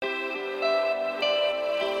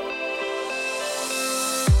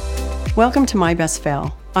Welcome to My Best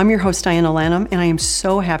Fail. I'm your host, Diana Lanham, and I am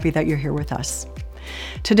so happy that you're here with us.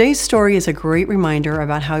 Today's story is a great reminder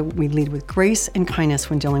about how we lead with grace and kindness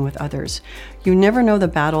when dealing with others. You never know the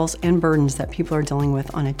battles and burdens that people are dealing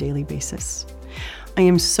with on a daily basis. I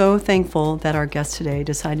am so thankful that our guest today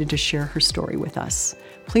decided to share her story with us.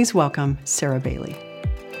 Please welcome Sarah Baileigh.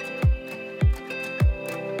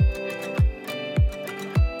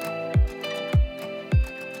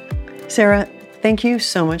 Sarah, thank you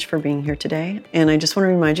so much for being here today. And I just want to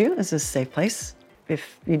remind you, this is a safe place.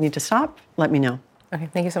 If you need to stop, let me know. Okay,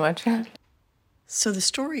 thank you so much. So the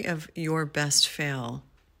story of your best fail,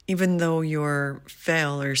 even though your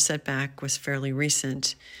fail or setback was fairly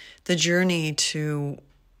recent, the journey to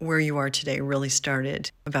where you are today really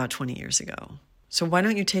started about 20 years ago. So why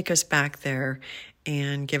don't you take us back there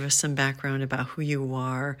and give us some background about who you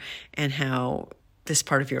are and how this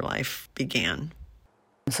part of your life began?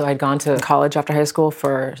 So I'd gone to college after high school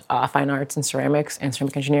for fine arts and ceramics and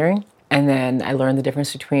ceramic engineering. And then I learned the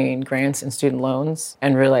difference between grants and student loans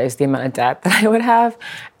and realized the amount of debt that I would have.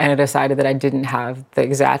 And I decided that I didn't have the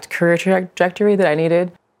exact career trajectory that I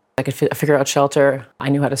needed. I could figure out shelter. I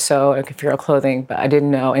knew how to sew. I could figure out clothing, but I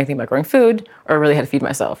didn't know anything about growing food or really how to feed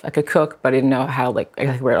myself. I could cook, but I didn't know how,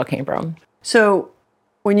 exactly where it all came from. So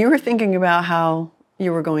when you were thinking about how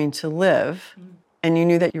you were going to live and you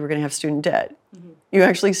knew that you were going to have student debt, you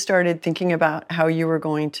actually started thinking about how you were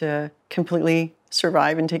going to completely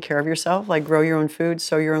survive and take care of yourself, like grow your own food,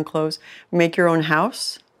 sew your own clothes, make your own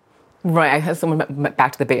house? Right, I had someone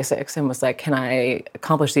back to the basics and was like, can I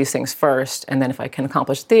accomplish these things first? And then if I can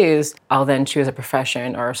accomplish these, I'll then choose a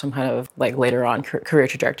profession or some kind of later on career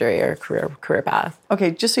trajectory or career path. Okay,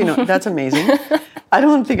 just so you know, that's amazing. I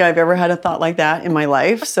don't think I've ever had a thought like that in my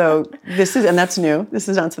life. So and that's new. This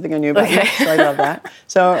is not something I knew about you, so I love that.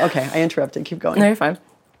 So, okay, I interrupted. Keep going. No, you're fine.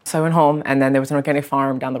 So I went home, and then there was an organic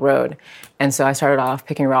farm down the road. And so I started off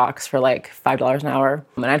picking rocks for $5 an hour.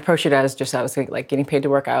 And I approached it as just I was getting paid to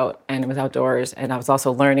work out, and it was outdoors. And I was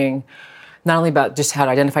also learning not only about just how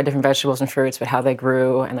to identify different vegetables and fruits, but how they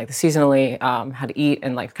grew and the seasonally, how to eat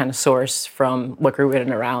and kind of source from what grew in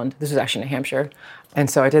and around. This was actually in New Hampshire. And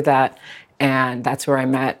so I did that, and that's where I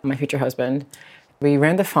met my future husband. We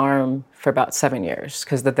ran the farm for about 7 years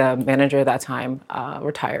because the manager at that time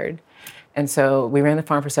retired. And so we ran the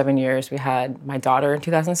farm for 7 years. We had my daughter in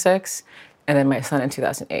 2006 and then my son in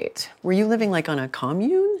 2008. Were you living on a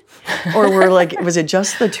commune? Or was it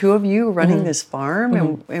just the two of you running this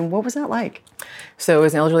farm? And what was that like? So it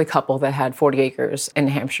was an elderly couple that had 40 acres in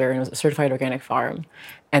New Hampshire, and it was a certified organic farm.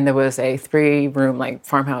 And there was a 3-room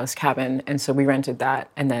farmhouse cabin. And so we rented that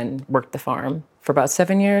and then worked the farm for about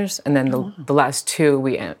 7 years. And then the last 2,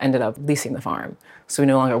 we ended up leasing the farm. So we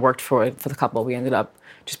no longer worked for the couple. We ended up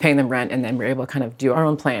just paying them rent, and then we were able to kind of do our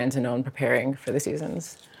own plans and own preparing for the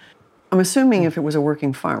seasons. I'm assuming if it was a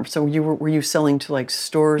working farm, so were you selling to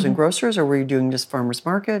stores and grocers, or were you doing just farmers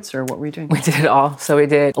markets, or what were you doing? We did it all. So we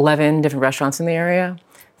did 11 different restaurants in the area,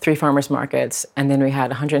 3 farmers markets, and then we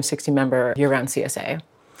had a 160-member year-round CSA.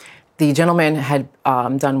 The gentleman had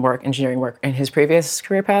done engineering work in his previous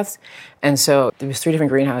career paths, and so there was 3 different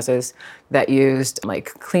greenhouses that used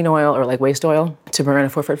clean oil or waste oil to burn a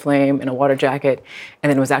 4-foot flame in a water jacket, and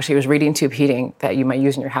then it was radiant tube heating that you might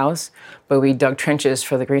use in your house, but we dug trenches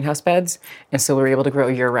for the greenhouse beds, and so we were able to grow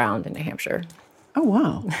year-round in New Hampshire. Oh,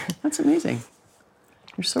 wow. That's amazing.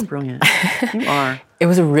 You're so brilliant. You are. It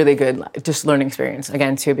was a really good just learning experience,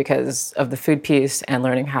 again, too, because of the food piece and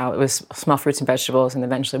learning how it was small fruits and vegetables, and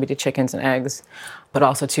eventually we did chickens and eggs, but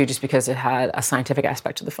also, too, just because it had a scientific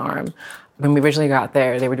aspect to the farm. When we originally got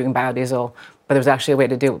there, they were doing biodiesel, but there was actually a way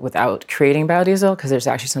to do it without creating biodiesel, because there's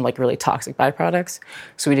actually some really toxic byproducts.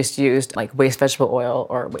 So we just used waste vegetable oil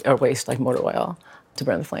or waste motor oil to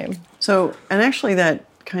burn the flame. So, and actually that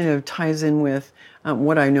kind of ties in with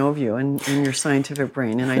what I know of you and your scientific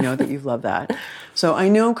brain, and I know that you love that. So I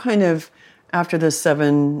know kind of after the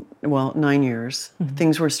 9 years,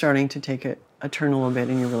 things were starting to take a turn a little bit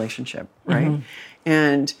in your relationship, right?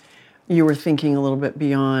 And you were thinking a little bit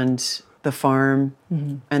beyond the farm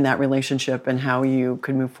and that relationship and how you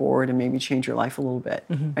could move forward and maybe change your life a little bit,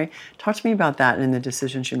 right? Talk to me about that and the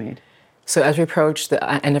decisions you made. So as we approached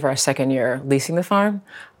the end of our 2nd year leasing the farm,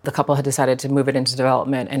 the couple had decided to move it into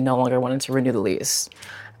development and no longer wanted to renew the lease.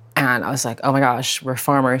 And I was like, oh my gosh, we're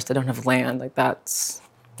farmers that don't have land. That's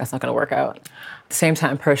not going to work out. At the same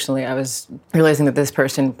time, personally, I was realizing that this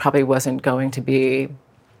person probably wasn't going to be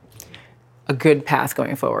a good path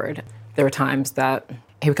going forward. There were times that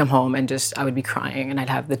he would come home and I would be crying, and I'd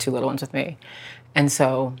have the 2 little ones with me. And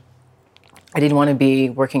so I didn't want to be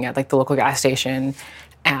working at the local gas station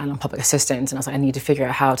and on public assistance. And I was like, I need to figure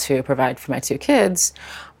out how to provide for my 2 kids,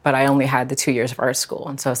 but I only had the 2 years of art school.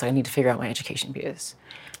 And so I was like, I need to figure out my education piece.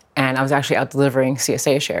 And I was actually out delivering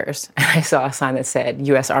CSA shares. And I saw a sign that said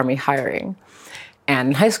U.S. Army hiring. And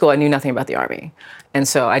in high school, I knew nothing about the Army. And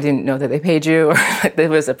so I didn't know that they paid you or that it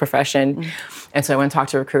was a profession. Mm-hmm. And so I went and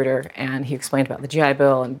talked to a recruiter, and he explained about the GI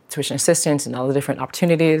Bill and tuition assistance and all the different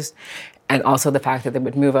opportunities, and also the fact that they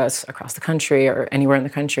would move us across the country or anywhere in the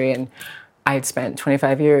country. And I had spent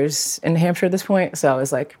 25 years in New Hampshire at this point, so I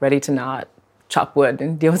was like ready to not chop wood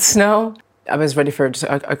and deal with snow. I was ready for just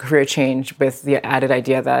a career change with the added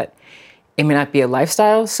idea that it may not be a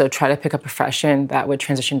lifestyle, so try to pick a profession that would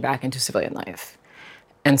transition back into civilian life.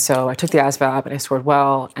 And so I took the ASVAB and I scored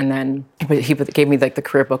well, and then he gave me like the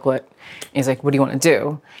career booklet. And he's like, what do you want to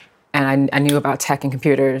do? And I knew about tech and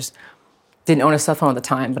computers. Didn't own a cell phone at the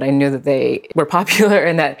time, but I knew that they were popular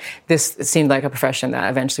and that this seemed like a profession that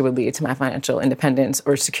eventually would lead to my financial independence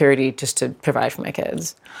or security just to provide for my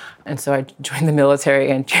kids. And so I joined the military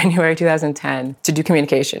in January 2010 to do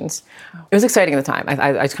communications. It was exciting at the time.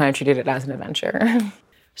 I kind of treated it as an adventure.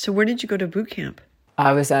 So where did you go to boot camp?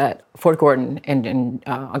 I was at Fort Gordon in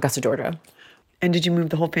Augusta, Georgia. And did you move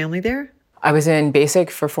the whole family there? I was in basic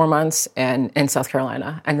for 4 months and in South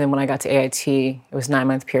Carolina. And then when I got to AIT, it was a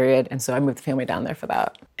 9-month period. And so I moved the family down there for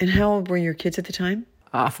that. And how old were your kids at the time?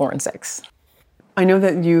 4 and 6. I know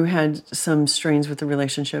that you had some strains with the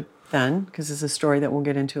relationship then, because it's a story that we'll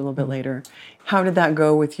get into a little bit later. How did that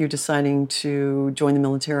go with you deciding to join the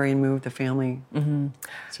military and move the family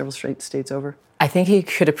several states over? I think he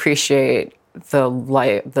could appreciate the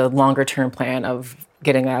longer term plan of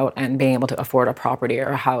getting out and being able to afford a property or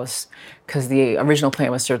a house, because the original plan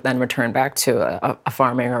was to then return back to a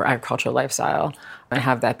farming or agricultural lifestyle and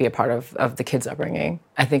have that be a part of the kids' upbringing.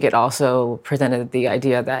 I think it also presented the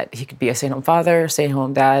idea that he could be a stay-at-home father,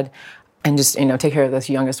 stay-at-home dad, and just take care of those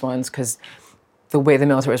youngest ones, because the way the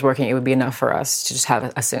military was working, it would be enough for us to just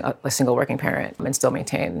have a single working parent and still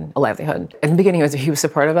maintain a livelihood. In the beginning, he was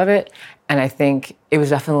supportive of it, and I think it was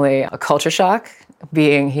definitely a culture shock,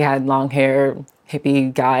 being he had long hair,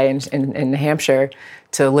 hippie guy in New Hampshire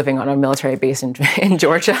to living on a military base in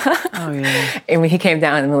Georgia. Oh, yeah. And when he came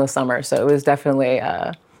down in the middle of summer, so it was definitely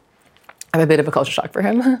a bit of a culture shock for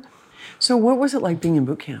him. So what was it like being in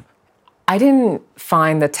boot camp? I didn't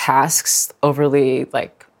find the tasks overly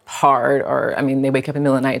hard, or they wake up in the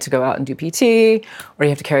middle of the night to go out and do PT, or you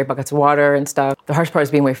have to carry buckets of water and stuff. The hardest part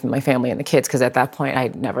is being away from my family and the kids, because at that point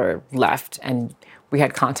I'd never left, and we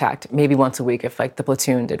had contact maybe once a week if the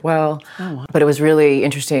platoon did well. Oh, wow. But it was really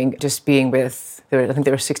interesting just being with, I think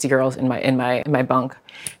there were 60 girls in my bunk.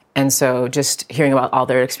 And so just hearing about all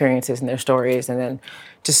their experiences and their stories, and then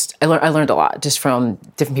just I learned a lot just from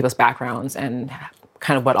different people's backgrounds and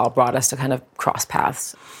kind of what all brought us to kind of cross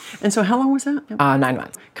paths. And so how long was that? 9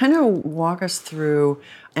 months. Kind of walk us through,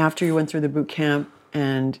 after you went through the boot camp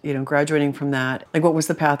and graduating from that, what was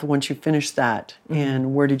the path once you finished that,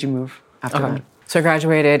 and where did you move after that? So I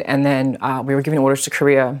graduated, and then we were giving orders to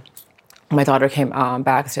Korea. My daughter came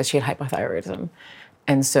back and said she had hypothyroidism.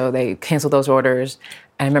 And so they canceled those orders.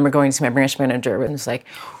 And I remember going to see my branch manager and was like,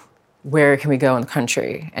 where can we go in the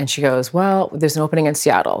country? And she goes, well, there's an opening in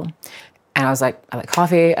Seattle. And I was like, I like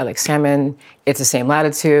coffee, I like salmon, it's the same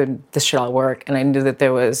latitude, this should all work. And I knew that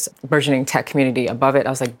there was a burgeoning tech community above it. I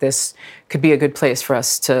was like, this could be a good place for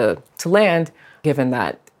us to land, given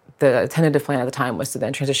that the tentative plan at the time was to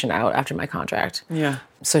then transition out after my contract. Yeah.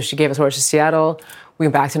 So she gave us orders to Seattle. We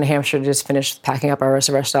went back to New Hampshire to just finish packing up our rest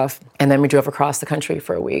of our stuff. And then we drove across the country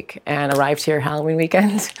for a week and arrived here Halloween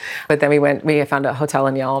weekend. But then we found a hotel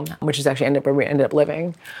in Yelm, which is actually where we ended up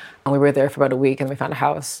living. And we were there for about a week, and we found a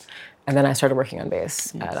house. And then I started working on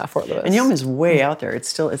base at Fort Lewis. And Yelm is way out there.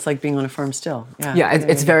 It's like being on a farm still. Yeah,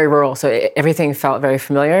 it's very rural. So everything felt very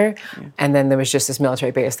familiar. Yeah. And then there was just this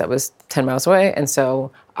military base that was 10 miles away. And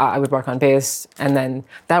so I would work on base. And then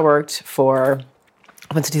that worked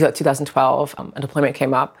up until 2012. A deployment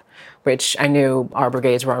came up, which I knew our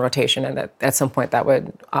brigades were on rotation, and that at some point that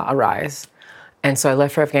would arise. And so I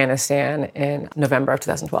left for Afghanistan in November of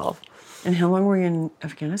 2012. And how long were you in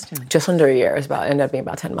Afghanistan? Just under a year. It ended up being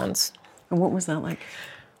about 10 months. And what was that like?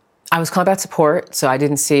 I was combat support, so I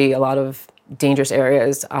didn't see a lot of dangerous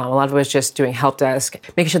areas. A lot of it was just doing help desk,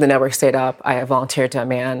 making sure the network stayed up. I volunteered to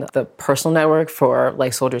man the personal network for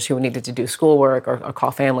soldiers who needed to do schoolwork or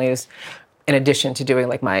call families, in addition to doing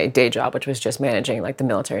my day job, which was just managing the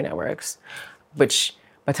military networks. Which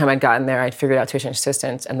by the time I'd gotten there, I'd figured out tuition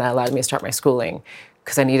assistance, and that allowed me to start my schooling,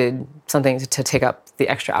 because I needed something to take up the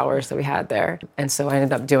extra hours that we had there. And so I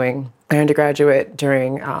ended up doing my undergraduate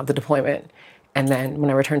during the deployment. And then when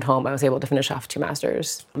I returned home, I was able to finish off 2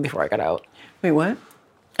 masters before I got out. Wait, what?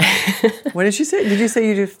 What did you say? Did you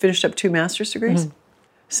say you finished up 2 master's degrees? Mm-hmm.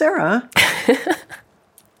 Sarah,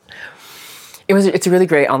 It's a really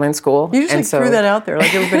great online school. you just threw that out there,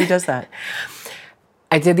 like everybody does that.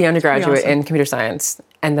 I did the undergraduate awesome. in computer science,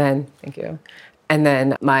 and then, thank you. And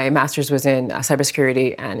then my master's was in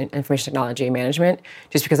cybersecurity and information technology management,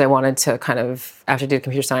 just because I wanted to kind of, after I did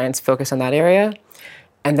computer science, focus on that area.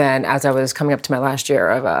 And then as I was coming up to my last year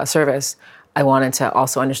of service, I wanted to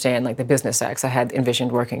also understand like the business side, 'cause I had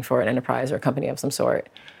envisioned working for an enterprise or a company of some sort.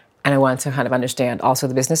 And I wanted to kind of understand also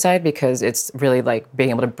the business side, because it's really like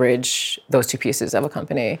being able to bridge those two pieces of a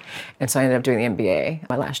company. And so I ended up doing the MBA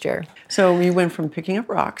my last year. So you went from picking up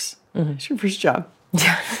rocks, it's your first job,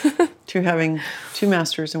 to having 2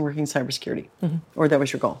 masters and working cybersecurity. Or that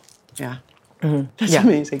was your goal. Yeah. That's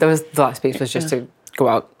amazing. That was the last piece, was just to go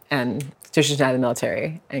out and transition out of the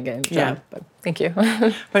military and get a job. Yeah. But thank you.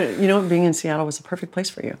 But you know, being in Seattle was a perfect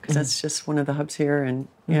place for you, because that's just one of the hubs here. And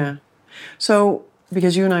yeah. So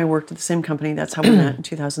because you and I worked at the same company, that's how we met in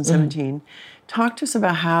 2017. Talk to us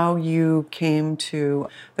about how you came to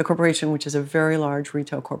the corporation, which is a very large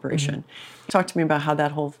retail corporation. Talk to me about how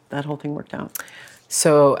that whole thing worked out.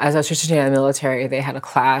 So as I was transitioning out of the military, they had a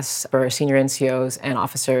class for senior NCOs and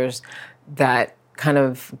officers that kind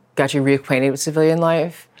of got you reacquainted with civilian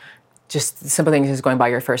life. Just the simple things as going by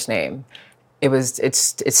your first name.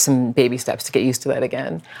 It's some baby steps to get used to that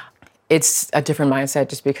again. It's a different mindset,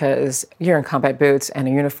 just because you're in combat boots and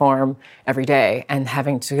a uniform every day, and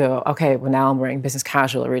having to go, okay, well now I'm wearing business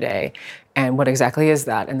casual every day. And what exactly is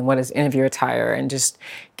that? And what is interview attire? And just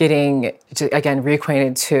getting, again,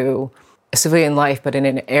 reacquainted to a civilian life, but in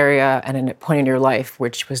an area and in a point in your life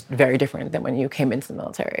which was very different than when you came into the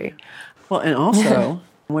military. Well, and also,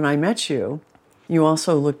 when I met you, you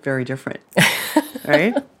also looked very different,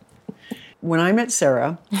 right? When I met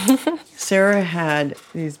Sarah, Sarah had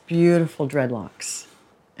these beautiful dreadlocks.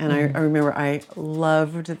 And I remember I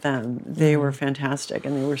loved them. They were fantastic,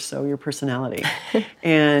 and they were so your personality.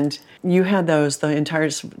 And you had those the entire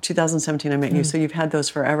 2017 I met you, so you've had those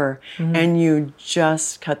forever. And you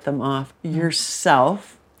just cut them off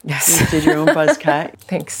yourself. Yes. You did your own buzz cut.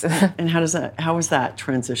 Thanks. And how was that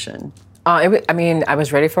transition? I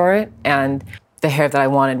was ready for it, and the hair that I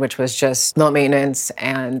wanted, which was just low maintenance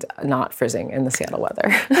and not frizzing in the Seattle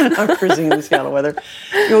weather. Not frizzing in the Seattle weather.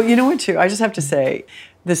 Well, you know what, too? I just have to say,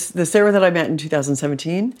 the Sarah that I met in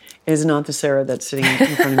 2017 is not the Sarah that's sitting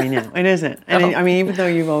in front of me now. It isn't. And I mean, even though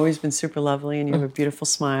you've always been super lovely and you have a beautiful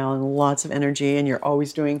smile and lots of energy and you're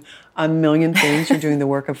always doing a million things, you're doing the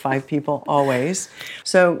work of 5 people always.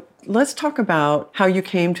 So let's talk about how you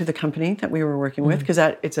came to the company that we were working with, because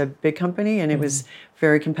it's a big company and it was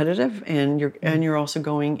very competitive, and you're also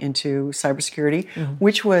going into cybersecurity,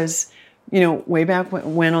 which was, you know, way back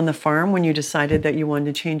when on the farm, when you decided that you wanted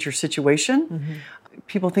to change your situation.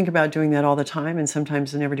 People think about doing that all the time, and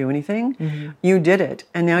sometimes they never do anything. You did it,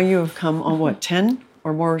 and now you have come on 10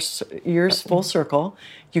 or more years full circle.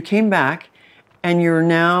 You came back, and you're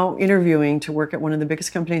now interviewing to work at one of the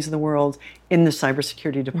biggest companies in the world in the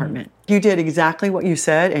cybersecurity department. You did exactly what you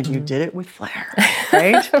said, and you did it with flair,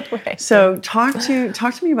 right? Right. So talk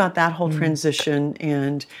to me about that whole transition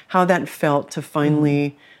and how that felt to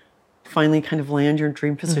finally kind of land your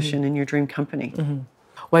dream position in your dream company.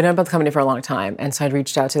 Well, I'd known about the company for a long time, and so I'd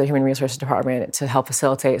reached out to the Human Resources Department to help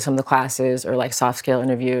facilitate some of the classes or like soft skill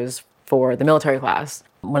interviews for the military class.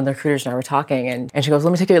 One of the recruiters and I were talking, and she goes,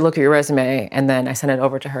 let me take a look at your resume. And then I sent it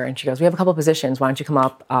over to her, and she goes, we have a couple of positions. Why don't you come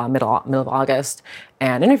up middle of August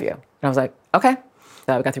and interview? And I was like, okay.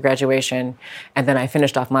 So I got through graduation, and then I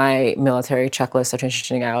finished off my military checklist of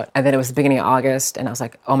transitioning out. And then it was the beginning of August, and I was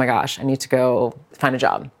like, oh my gosh, I need to go find a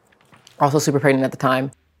job. Also super pregnant at the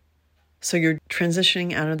time. So you're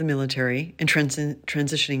transitioning out of the military and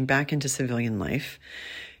transitioning back into civilian life.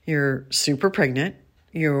 You're super pregnant.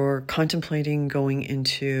 You're contemplating going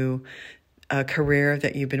into a career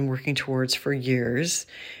that you've been working towards for years,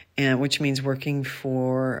 and which means working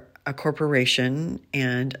for a corporation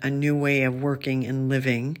and a new way of working and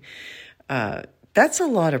living. That's a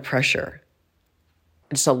lot of pressure.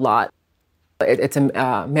 Just a lot. It's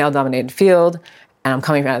a male-dominated field. And I'm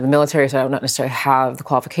coming out of the military, so I don't necessarily have the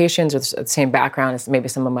qualifications or the same background as maybe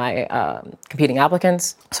some of my competing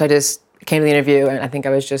applicants. So I just came to the interview, and I think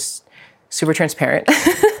I was just super transparent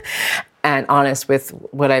and honest with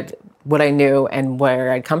what I knew and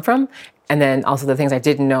where I'd come from, and then also the things I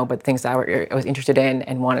didn't know, but things that I was interested in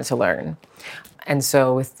and wanted to learn. And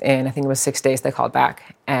so within, I think it was 6 days, they called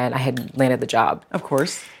back, and I had landed the job. Of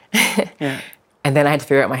course. Yeah. And then I had to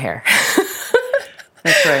figure out my hair.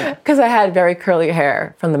 That's right. Because I had very curly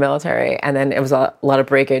hair from the military, and then it was a lot of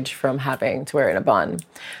breakage from having to wear it in a bun.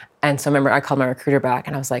 And so I remember I called my recruiter back,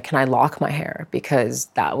 and I was like, can I lock my hair? Because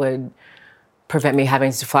that would prevent me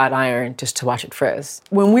having to flat iron just to watch it frizz.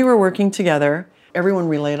 When we were working together, everyone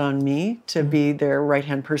relied on me to be their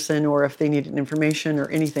right-hand person, or if they needed information or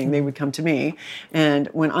anything, they would come to me. And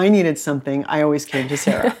when I needed something, I always came to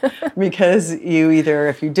Sarah because you either,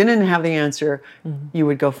 if you didn't have the answer, you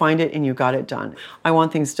would go find it and you got it done. I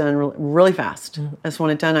want things done really fast. I just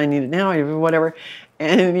want it done. I need it now, whatever.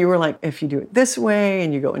 And you were like, if you do it this way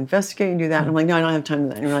and you go investigate and do that. And I'm like, no, I don't have time for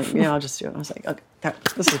that. And you're like, yeah, I'll just do it. And I was like, okay,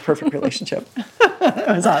 this is a perfect relationship. It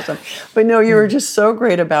was awesome. But no, you were just so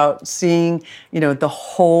great about seeing, the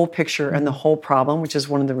whole picture and the whole problem, which is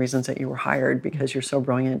one of the reasons that you were hired, because you're so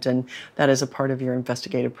brilliant and that is a part of your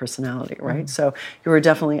investigative personality, right? So you were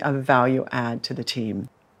definitely a value add to the team.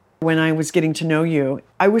 When I was getting to know you,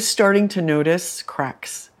 I was starting to notice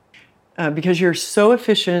cracks. Because you're so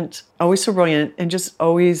efficient, always so brilliant, and just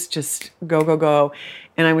always just go, go, go.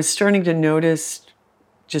 And I was starting to notice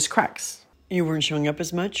just cracks. You weren't showing up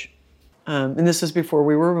as much. And this was before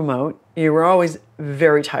we were remote. You were always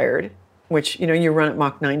very tired, which, you run at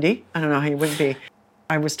Mach 90. I don't know how you wouldn't be.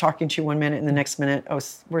 I was talking to you one minute and the next minute, oh,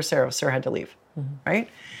 where's Sarah? Sarah had to leave, right?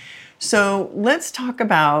 So let's talk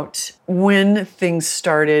about when things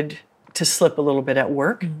started to slip a little bit at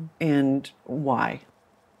work and why.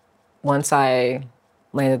 Once I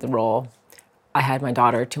landed the role, I had my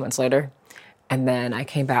daughter 2 months later. And then I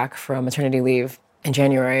came back from maternity leave in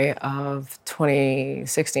January of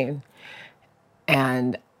 2016.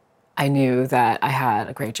 And I knew that I had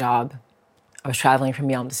a great job. I was traveling from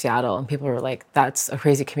Yelm to Seattle, and people were like, that's a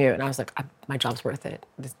crazy commute. And I was like, my job's worth it.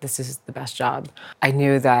 This is the best job. I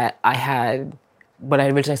knew that I had what I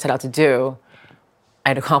originally set out to do. I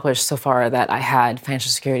had accomplished so far that I had financial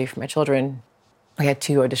security for my children. I had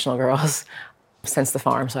 2 additional girls since the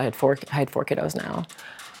farm, so I had 4 kiddos now.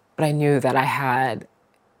 But I knew that I had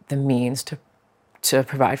the means to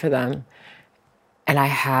provide for them, and I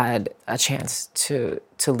had a chance to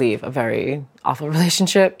leave a very awful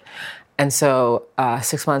relationship. And so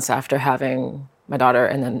 6 months after having my daughter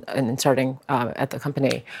and then starting at the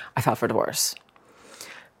company, I filed for divorce.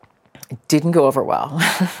 It didn't go over well.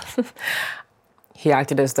 He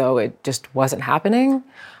acted as though it just wasn't happening.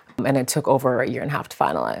 And it took over 1.5 years to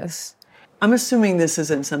finalize. I'm assuming this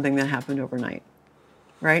isn't something that happened overnight,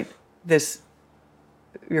 right?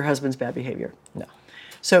 Your husband's bad behavior. No.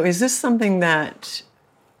 So is this something that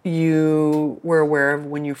you were aware of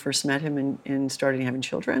when you first met him and started having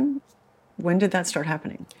children? When did that start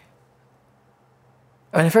happening?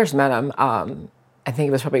 When I first met him, I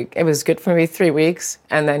think it was good for maybe 3 weeks.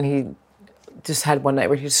 And then he just had one night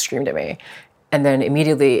where he just screamed at me. And then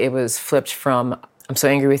immediately it was flipped from, I'm so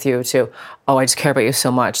angry with you, to, oh, I just care about you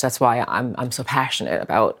so much. That's why I'm so passionate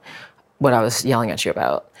about what I was yelling at you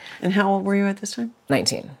about. And how old were you at this time?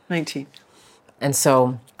 19. 19. And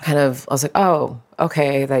so I was like, oh,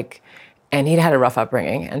 okay. And he'd had a rough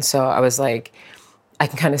upbringing. And so I was like, I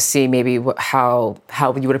can kind of see maybe how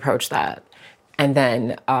you would approach that. And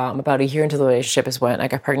then about 1 year into the relationship is when I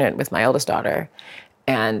got pregnant with my eldest daughter.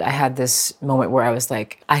 And I had this moment where I was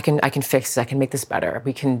like, I can fix this, I can make this better.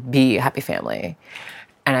 We can be a happy family.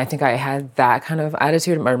 And I think I had that kind of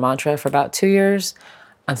attitude or mantra for about 2 years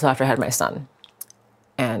until after I had my son.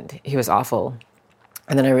 And he was awful.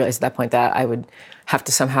 And then I realized at that point that I would have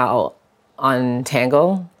to somehow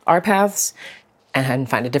untangle our paths and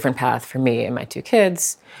find a different path for me and my 2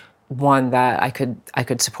 kids, one that I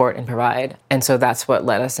could support and provide. And so that's what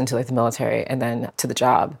led us into the military and then to the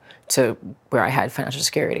job, to where I had financial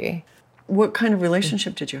security. What kind of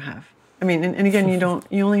relationship did you have? I mean, and again,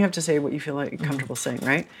 you only have to say what you feel like you're comfortable saying,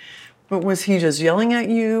 right? But was he just yelling at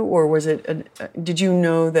you, or was it? Did you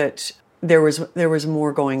know that there was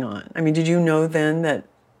more going on? I mean, did you know then that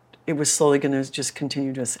it was slowly going to just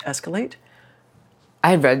continue to escalate? I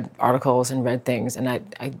had read articles and read things,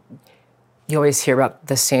 and you always hear about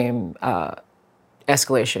the same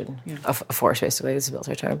escalation of force, basically. This is a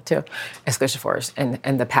military term too. Escalation of force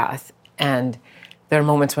and the path. And there are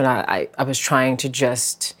moments when I was trying to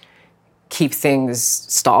just keep things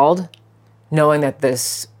stalled, knowing that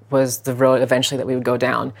this was the road eventually that we would go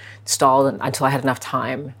down, stalled until I had enough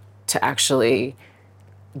time to actually,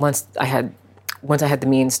 once I had the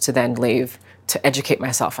means to then leave, to educate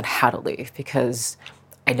myself on how to leave, because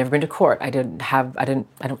I'd never been to court. I don't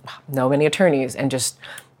know many attorneys, and just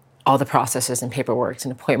all the processes and paperwork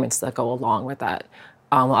and appointments that go along with that.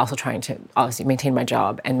 While also trying to obviously maintain my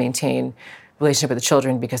job and maintain relationship with the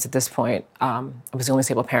children, because at this point I was the only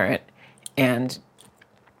stable parent, and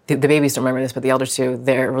the babies don't remember this, but the elder 2,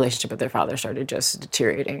 their relationship with their father started just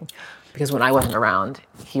deteriorating, because when I wasn't around,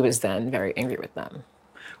 he was then very angry with them.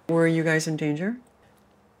 Were you guys in danger?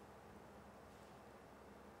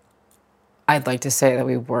 I'd like to say that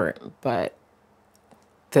we weren't, but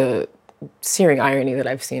The searing irony that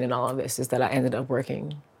I've seen in all of this is that I ended up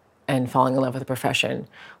working and falling in love with a profession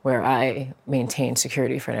where I maintained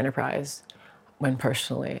security for an enterprise when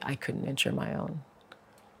personally I couldn't insure my own.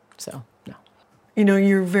 So, no. You know,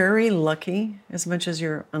 you're very lucky, as much as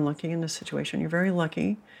you're unlucky in this situation, you're very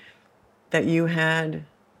lucky that you had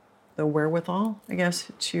the wherewithal, I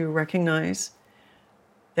guess, to recognize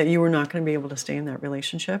that you were not going to be able to stay in that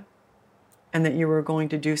relationship and that you were going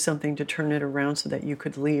to do something to turn it around so that you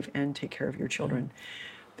could leave and take care of your children.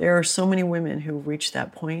 Mm-hmm. There are so many women who reach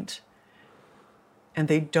that point and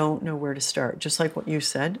they don't know where to start. Just like what you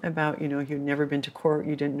said about, you know, you'd never been to court,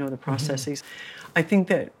 you didn't know the processes. Mm-hmm. I think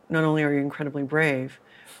that not only are you incredibly brave,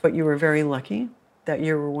 but you were very lucky that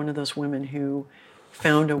you were one of those women who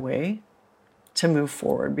found a way to move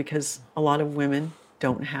forward, because a lot of women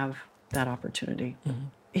don't have that opportunity. Mm-hmm.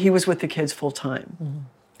 He was with the kids full time. Mm-hmm.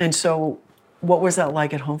 And so what was that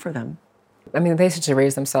like at home for them? I mean, they used to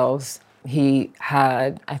raise themselves. He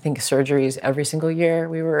had, I think, surgeries every single year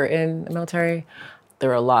we were in the military. There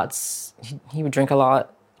were lots, he would drink a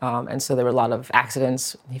lot. And so there were a lot of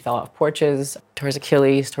accidents. He fell off porches, tore his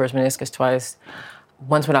Achilles, tore his meniscus twice.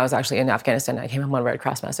 Once when I was actually in Afghanistan, I came home on a Red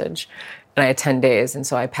Cross message. And I had 10 days, and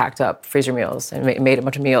so I packed up freezer meals and made a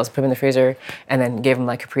bunch of meals, put them in the freezer, and then gave him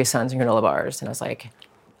like Capri Suns and granola bars. And I was like,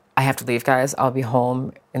 I have to leave, guys. I'll be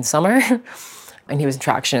home in summer. And he was in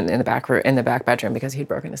traction in the back bedroom because he'd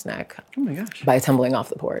broken his neck. Oh my gosh. By tumbling off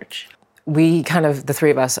the porch. We kind of, the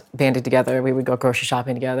three of us banded together. We would go grocery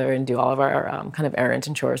shopping together and do all of our kind of errands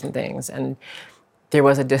and chores and things. And there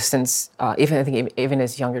was a distance, even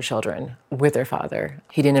his younger children, with their father.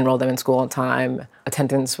 He didn't enroll them in school on time.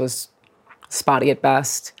 Attendance was spotty at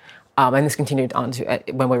best. And this continued on to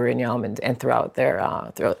when we were in Yelm and throughout their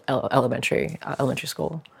elementary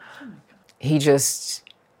school. He just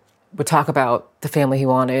would talk about the family he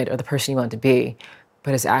wanted or the person he wanted to be,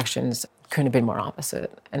 but his actions couldn't have been more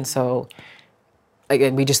opposite. And so,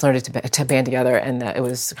 again, we just learned to band together, and that it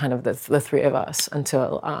was kind of the three of us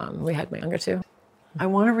until we had my younger two. I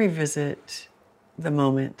want to revisit the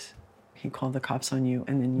moment he called the cops on you,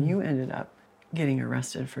 and then you ended up getting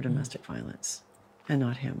arrested for domestic violence, and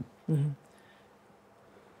not him. Mm-hmm.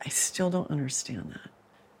 I still don't understand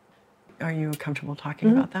that. Are you comfortable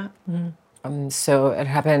talking about that? Mm-hmm. So it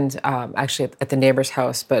happened actually at the neighbor's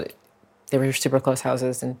house, but they were super close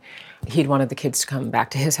houses, and he'd wanted the kids to come back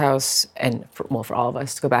to his house, and for all of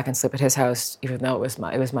us to go back and sleep at his house, even though it was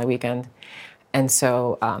my weekend. And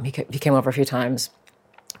so he came over a few times,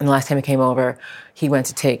 and the last time he came over, he went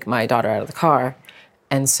to take my daughter out of the car.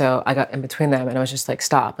 And so I got in between them, and I was just like,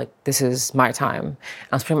 stop, like, this is my time. And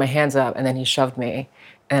I was putting my hands up, and then he shoved me,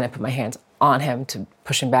 and then I put my hands on him to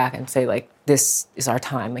push him back and say, like, this is our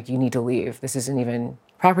time, like, you need to leave. This isn't even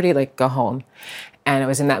property, like, go home. And it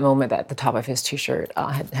was in that moment that the top of his T-shirt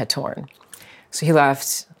had torn. So he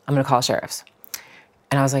left, I'm gonna call the sheriffs.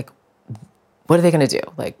 And I was like, what are they gonna do?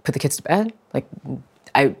 Like, put the kids to bed? Like,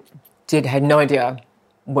 I had no idea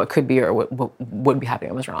what could be or what would be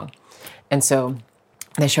happening. I was wrong. And so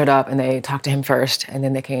they showed up and they talked to him first, and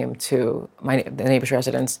then they came to the neighbor's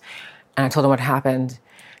residence, and I told them what happened.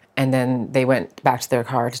 And then they went back to their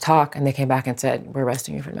car to talk, and they came back and said, we're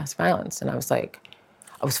arresting you for domestic violence. And I was like,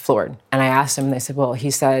 I was floored. And I asked him, and they said, well,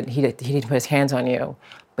 he said he didn't put his hands on you,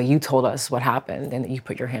 but you told us what happened and that you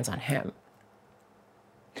put your hands on him.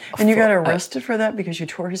 And you got arrested for that because you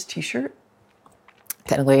tore his T-shirt?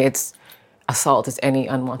 Technically, it's assault is any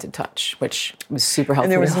unwanted touch, which was super helpful.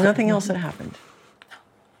 And there was nothing else that happened?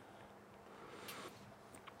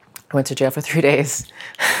 I went to jail for 3 days.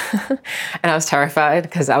 And I was terrified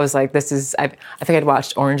because I was like, I think I'd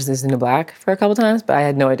watched Orange is the New Black for a couple times, but I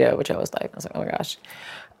had no idea what I was like. I was like, oh my gosh.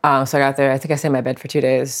 So I got there. I think I stayed in my bed for 2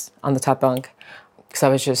 days on the top bunk because I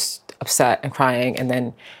was just upset and crying. And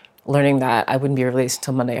then learning that I wouldn't be released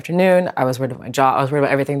until Monday afternoon. I was worried about my job. I was worried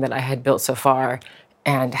about everything that I had built so far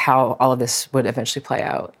and how all of this would eventually play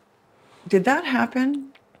out. Did that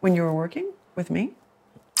happen when you were working with me?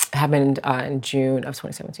 It happened in June of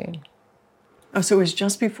 2017. Oh, so it was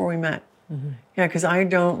just before we met. Mm-hmm. Yeah, because I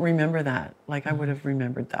don't remember that. Like, I would have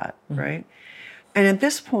remembered that, right? And at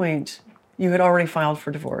this point, you had already filed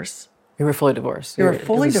for divorce. We were fully divorced. You were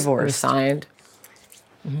fully divorced. It was signed.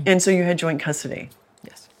 Mm-hmm. And so you had joint custody.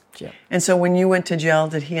 Yes. Yeah. And so when you went to jail,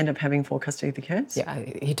 did he end up having full custody of the kids? Yeah,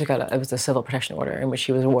 he took out it was a civil protection order in which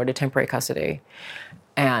he was awarded temporary custody.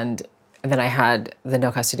 And then I had the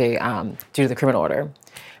no custody due to the criminal order.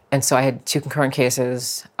 And so I had 2 concurrent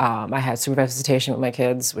cases. I had supervised visitation with my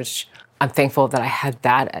kids, which I'm thankful that I had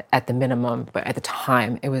that at the minimum. But at the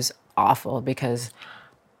time, it was awful because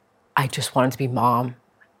I just wanted to be mom.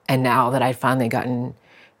 And now that I'd finally gotten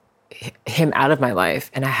him out of my life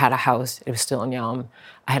and I had a house, it was still in Yelm,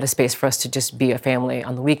 I had a space for us to just be a family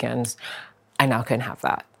on the weekends, I now couldn't have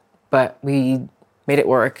that. But we made it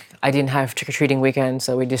work. I didn't have trick-or-treating weekend,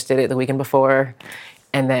 so we just did it the weekend before.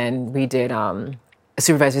 And then we did a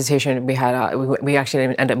supervised visitation. We had we actually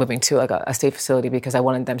ended up moving to like a state facility because I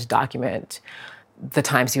wanted them to document the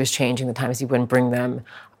times he was changing, the times he wouldn't bring them,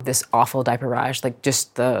 this awful diaper rash, like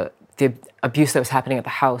just the abuse that was happening at the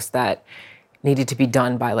house that needed to be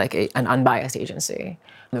done by like an unbiased agency.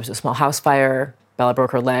 There was a small house fire. Bella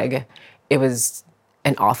broke her leg. It was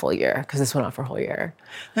an awful year because this went on for a whole year.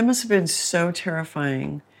 That must have been so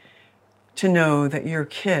terrifying to know that your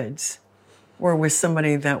kids were with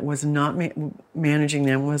somebody that was not managing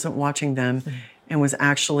them, wasn't watching them, and was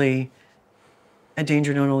actually a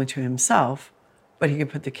danger not only to himself, but he could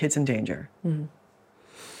put the kids in danger.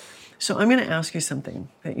 So I'm going to ask you something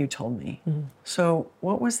that you told me. So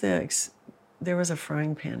what was there was a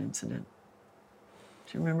frying pan incident.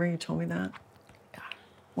 Do you remember you told me that? Yeah.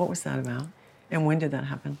 What was that about? And when did that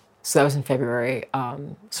happen? So that was in February.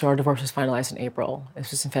 So our divorce was finalized in April.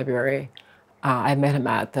 This was in February. I met him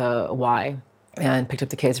at the Y and picked up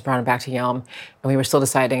the kids, brought them back to Yelm, and we were still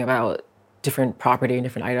deciding about different property and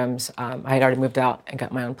different items. I had already moved out and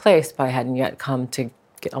got my own place, but I hadn't yet come to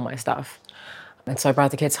get all my stuff. And so I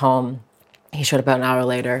brought the kids home. He showed up about an hour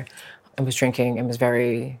later and was drinking and was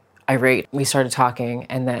very irate. We started talking,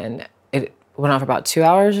 and then it went on for about 2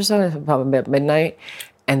 hours or so, about midnight.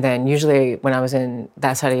 And then usually when I was in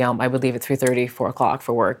that side of Yelm, I would leave at 3:30, 4 o'clock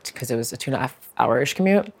for work because it was a 2.5 hour-ish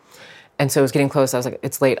commute. And so it was getting close. I was like,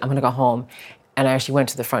 it's late, I'm gonna go home. And I actually went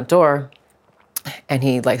to the front door and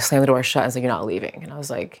he like slammed the door shut and was like, you're not leaving. And I was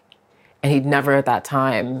like, and he'd never at that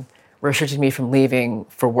time restricted me from leaving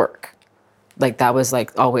for work. Like that was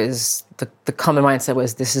like always, the common mindset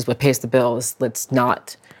was this is what pays the bills, let's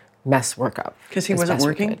not mess work up. Because he wasn't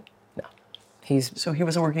working? No. So he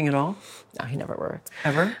wasn't working at all? No, he never worked.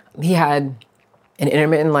 Ever? He had an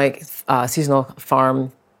intermittent like seasonal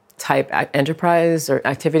farm type enterprise or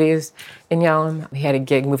activities in Yelm. He had a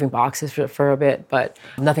gig moving boxes for a bit, but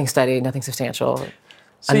nothing steady, nothing substantial.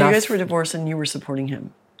 So you guys were divorced and you were supporting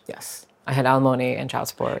him? Yes. I had alimony and child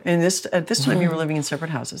support. And at this time you were living in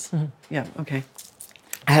separate houses? Yeah, okay.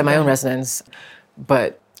 I had my own residence,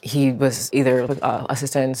 but he was either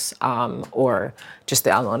assistance or just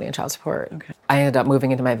the alimony and child support. Okay. I ended up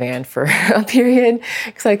moving into my van for a period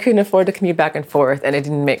because I couldn't afford to commute back and forth, and it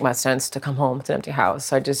didn't make much sense to come home to an empty house.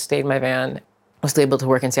 So I just stayed in my van. I was able to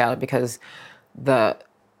work in Seattle because the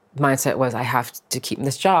mindset was I have to keep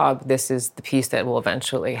this job. This is the piece that will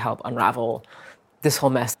eventually help unravel this whole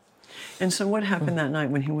mess. And so what happened that night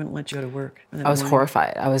when he wouldn't let you go to work? I was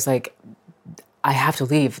horrified. I was like, I have to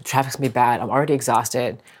leave. The traffic's gonna be bad. I'm already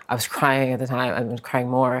exhausted. I was crying at the time. I was crying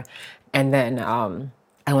more. And then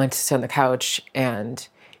I went to sit on the couch and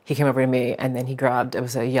he came over to me and then he grabbed, it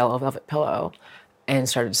was a yellow velvet pillow and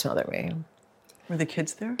started to smother me. Were the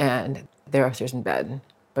kids there? And they were upstairs in bed,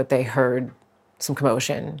 but they heard some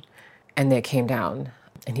commotion and they came down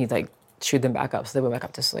and he like chewed them back up so they went back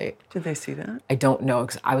up to sleep. Did they see that? I don't know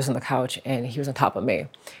because I was on the couch and he was on top of me.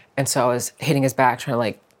 And so I was hitting his back trying to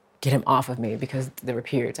like get him off of me because there were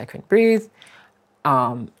periods I couldn't breathe.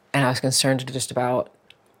 And I was concerned just about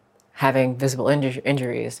having visible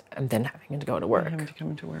injuries and then having to go to work. Having to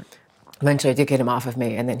come into work. Eventually I did get him off of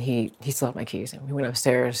me and then he still had my keys and we went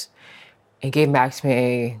upstairs. He gave them back to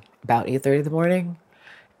me about 8:30 in the morning,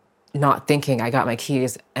 not thinking I got my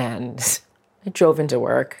keys, and I drove into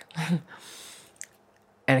work.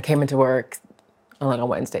 And I came into work on like a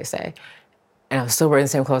Wednesday, say, and I was still wearing the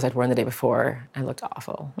same clothes I'd worn the day before. I looked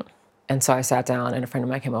awful. And so I sat down and a friend of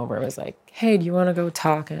mine came over and was like, hey, do you want to go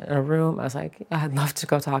talk in a room? I was like, I'd love to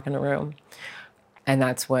go talk in a room. And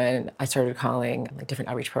that's when I started calling like different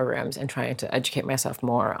outreach programs and trying to educate myself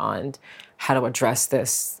more on how to address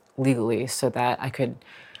this legally so that I could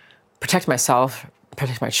protect myself,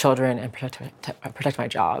 protect my children, and protect my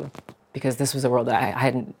job. Because this was a world that I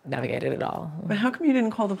hadn't navigated at all. But how come you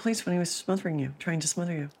didn't call the police when he was smothering you, trying to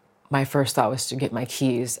smother you? My first thought was to get my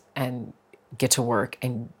keys and get to work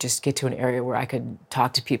and just get to an area where I could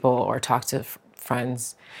talk to people or talk to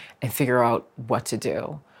friends and figure out what to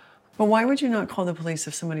do. But why would you not call the police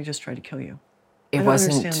if somebody just tried to kill you? I don't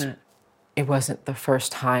understand that. It wasn't the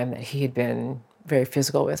first time that he had been very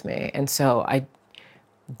physical with me. And so I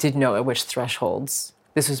didn't know at which thresholds.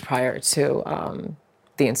 This was prior to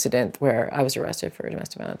the incident where I was arrested for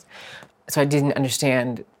domestic violence. So I didn't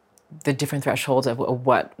understand the different thresholds of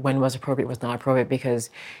when was appropriate, was not appropriate, because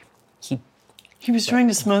he was trying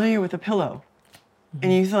to smother you with a pillow.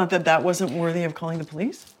 And you thought that that wasn't worthy of calling the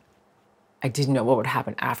police? I didn't know what would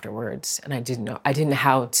happen afterwards, and I didn't know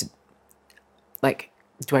how to like,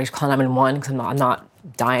 do I just call 911 because I'm not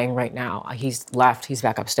dying right now? He's left. He's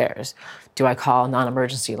back upstairs. Do I call a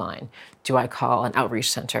non-emergency line? Do I call an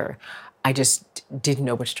outreach center? I just didn't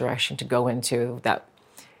know which direction to go into that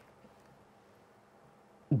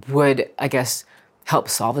would, I guess, help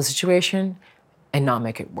solve the situation and not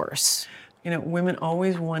make it worse. You know, women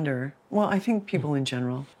always wonder, well, I think people in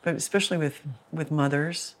general, but especially with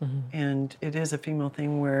mothers, and it is a female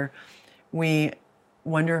thing where we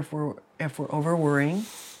wonder if we're over worrying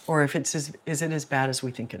or if is it as bad as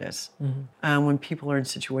we think it is. When people are in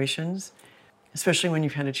situations, especially when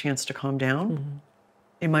you've had a chance to calm down,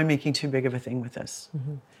 am I making too big of a thing with this?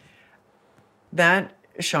 That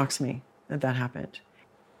shocks me that happened.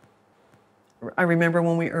 I remember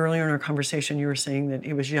when earlier in our conversation, you were saying that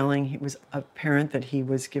he was yelling. He was apparent that he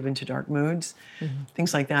was given to dark moods,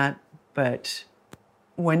 things like that. But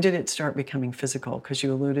when did it start becoming physical? Because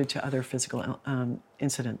you alluded to other physical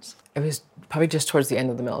incidents. It was probably just towards the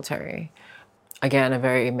end of the military. Again, a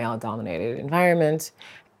very male-dominated environment.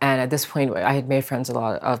 And at this point, I had made friends, a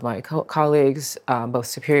lot of my colleagues, both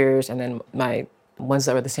superiors, and then my ones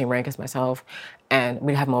that were the same rank as myself. And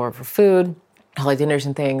we'd have them over for food, holiday dinners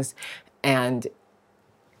and things. And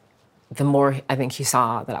the more I think he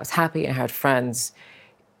saw that I was happy and had friends,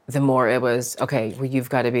 the more it was, okay, well, you've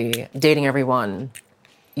got to be dating everyone.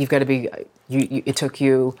 You've got to be, it took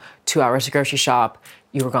you 2 hours to grocery shop.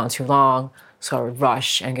 You were gone too long. So I would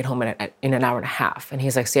rush and get home in an hour and a half. And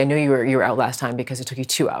he's like, see, I knew you were out last time because it took you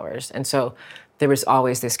 2 hours. And so there was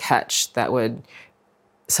always this catch that would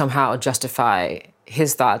somehow justify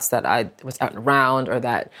his thoughts that I was out and around, or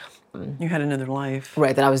that you had another life.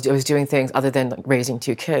 Right, that I was doing things other than like raising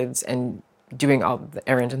 2 kids and doing all the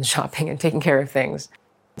errands and the shopping and taking care of things.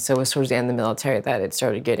 So it was towards the end of the military that it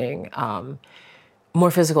started getting more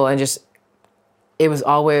physical, and just, it was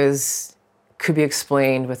always, could be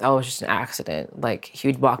explained with, oh, it's just an accident. Like, he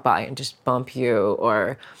would walk by and just bump you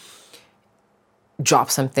or drop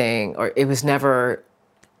something, or it was never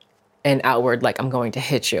an outward, like, I'm going to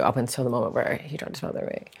hit you, up until the moment where he tried to smother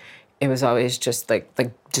me. It was always just like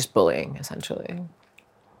just bullying, essentially.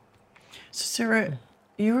 So Sarah,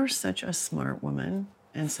 you are such a smart woman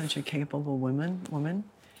and such a capable woman,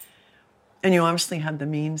 and you obviously had the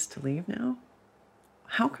means to leave now.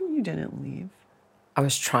 How come you didn't leave? I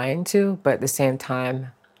was trying to, but at the same time,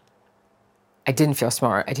 I didn't feel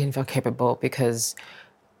smart. I didn't feel capable, because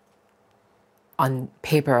on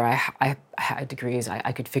paper, I had degrees.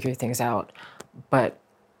 I could figure things out, but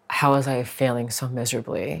how was I failing so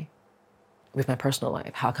miserably with my personal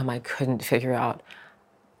life? How come I couldn't figure out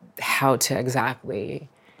how to exactly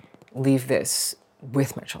leave this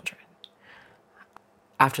with my children?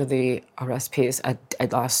 After the arrest piece, I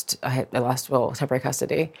lost temporary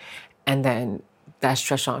custody, and then that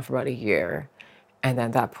stretched on for about a year. And then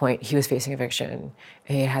at that point, he was facing eviction,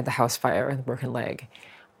 and he had the house fire and the broken leg.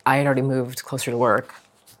 I had already moved closer to work,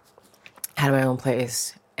 had my own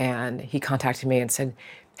place, and he contacted me and said,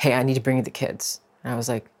 hey, I need to bring you the kids. And I was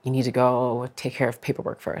like, you need to go take care of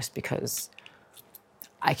paperwork first, because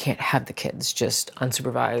I can't have the kids just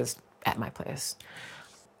unsupervised at my place.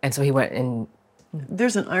 And so he went and...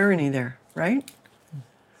 There's an irony there, right?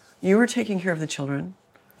 You were taking care of the children.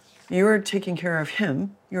 You were taking care of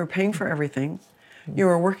him. You were paying for everything. You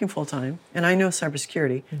were working full time. And I know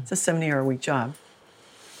cybersecurity, it's a 70-hour-a-week job.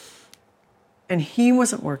 And he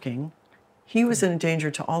wasn't working. He was in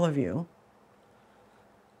danger to all of you.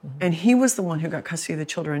 And he was the one who got custody of the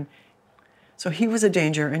children. So he was a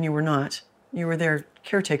danger and you were not. You were their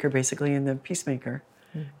caretaker, basically, and the peacemaker.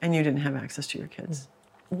 And you didn't have access to your kids.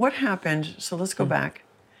 What happened, so let's go back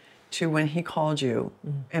to when he called you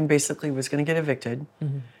and basically was going to get evicted.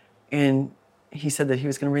 And he said that he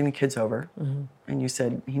was going to bring the kids over. And you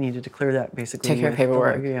said he needed to clear that, basically. Take care of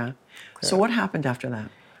paperwork. Yeah. So what happened after that?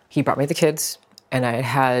 He brought me the kids, and I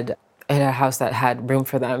had a house that had room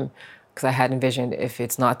for them, because I had envisioned, if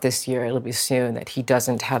it's not this year, it'll be soon, that he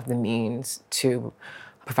doesn't have the means to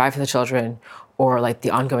provide for the children, or like the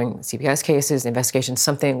ongoing CPS cases, investigations,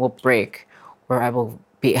 something will break where I will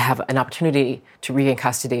have an opportunity to regain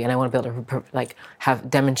custody, and I want to be able to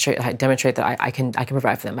demonstrate that I can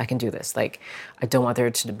provide for them. I can do this. Like, I don't want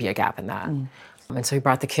there to be a gap in that. And so he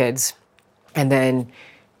brought the kids, and then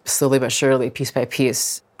slowly but surely, piece by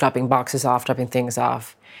piece, dropping boxes off, dropping things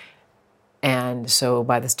off. And so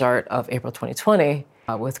by the start of April 2020,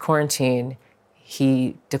 with quarantine,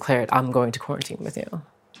 he declared, I'm going to quarantine with you.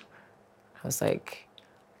 I was like,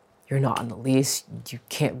 you're not on the lease, you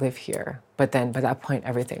can't live here. But then by that point,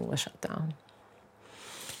 everything was shut down.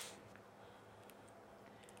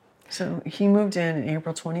 So he moved in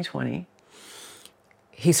April 2020.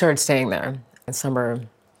 He started staying there in summer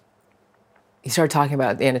He started talking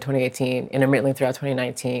about at the end of 2018, intermittently throughout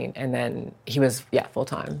 2019, and then he was,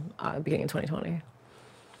 full-time beginning of 2020.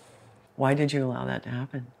 Why did you allow that to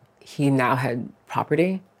happen? He now had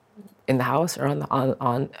property in the house or on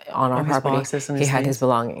our his property. boxes and He his had his things?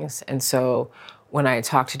 belongings. And so when I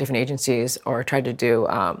talked to different agencies or tried to do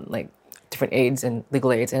like different aids and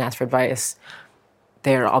legal aids and asked for advice,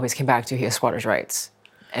 they always came back to he has squatters' rights.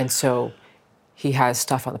 And so he has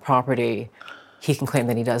stuff on the property. He can claim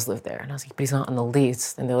that he does live there. And I was like, but he's not on the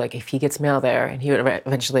lease. And they're like, if he gets mail there, and he would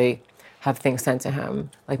eventually have things sent to him,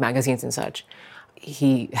 like magazines and such,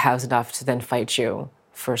 he has enough to then fight you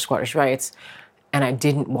for squatters' rights. And I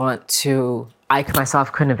didn't want to, I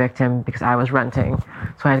myself couldn't evict him because I was renting.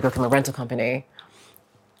 So I had to go through my rental company.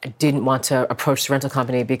 I didn't want to approach the rental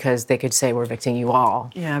company because they could say, we're evicting you all.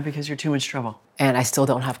 Yeah, because you're too much trouble. And I still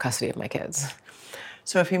don't have custody of my kids.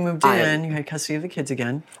 So if he moved in, you had custody of the kids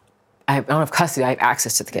again. I don't have custody, I have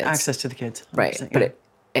access to the kids. Access to the kids. Right, 100%, but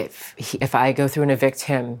if I go through and evict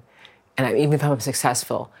him, and even if I'm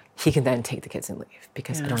successful, he can then take the kids and leave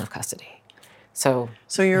because I don't have custody. So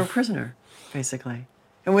you're a prisoner, basically.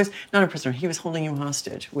 It was not a prisoner. He was holding you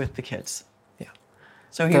hostage with the kids. yeah.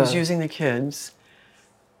 So he was using the kids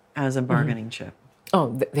as a bargaining chip.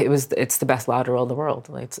 Oh, it's the best lateral in the world,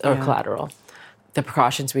 or collateral. The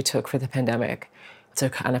precautions we took for the pandemic to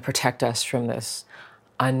kind of protect us from this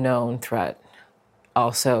unknown threat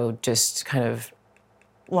also just kind of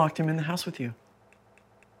Locked him in the house with you.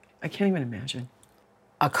 I can't even imagine.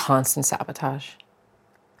 a constant sabotage,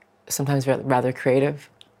 sometimes rather creative.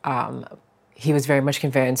 He was very much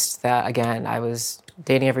convinced that, again, I was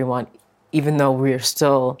dating everyone, even though we are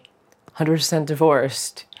still 100%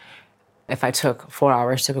 divorced. If I took 4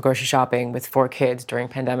 hours to go grocery shopping with 4 kids during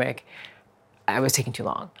pandemic, I was taking too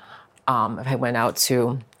long. If I went out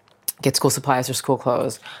to get school supplies or school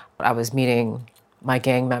clothes, I was meeting my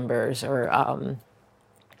gang members or... I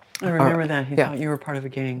remember that. He thought you were part of a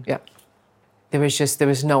gang. Yeah. There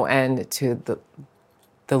was no end to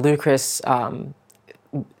the ludicrous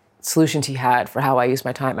solutions he had for how I used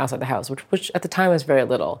my time outside the house, which at the time was very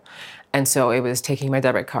little. And so it was taking my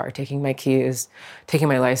debit card, taking my keys, taking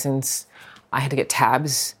my license. I had to get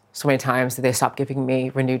tabs so many times that they stopped giving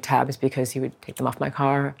me renewed tabs because he would take them off my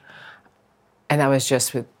car. And that was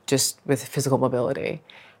just with physical mobility.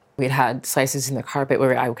 We'd had slices in the carpet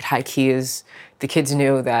where I could hide keys. The kids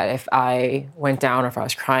knew that if I went down or if I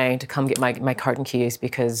was crying to come get my card and keys,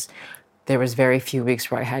 because there was very few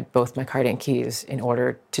weeks where I had both my card and keys in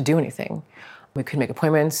order to do anything. We couldn't make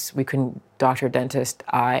appointments. We couldn't doctor, dentist,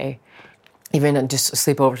 eye, even just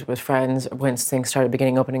sleepovers with friends. Once things started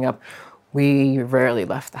opening up, we rarely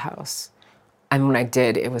left the house. And when I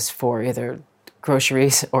did, it was for either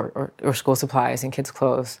groceries or school supplies and kids'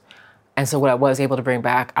 clothes. And so what I was able to bring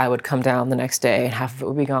back, I would come down the next day and half of it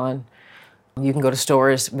would be gone. You can go to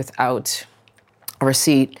stores without a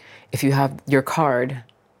receipt. If you have your card,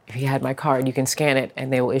 if you had my card, you can scan it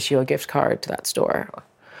and they will issue a gift card to that store.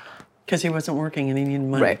 Because he wasn't working and he needed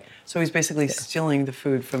money. Right. So he's basically stealing the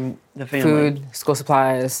food from the family. Food, school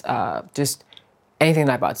supplies, just anything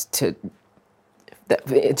that I bought just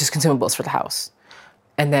consumables for the house.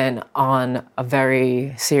 And then on a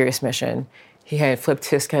very serious mission, he had flipped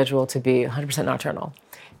his schedule to be 100% nocturnal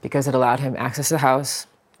because it allowed him access to the house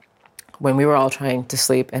when we were all trying to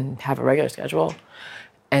sleep and have a regular schedule.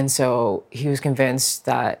 And so he was convinced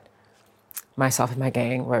that myself and my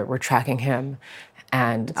gang were tracking him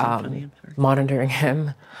and monitoring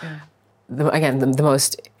him. Yeah. The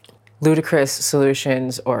most ludicrous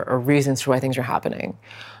solutions or reasons for why things are happening.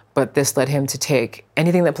 But this led him to take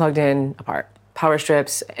anything that plugged in apart. Power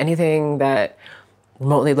strips, anything that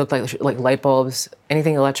remotely looked like light bulbs,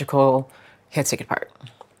 anything electrical, he had to take it apart.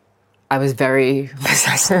 I was very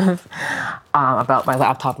possessive about my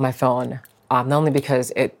laptop and my phone, not only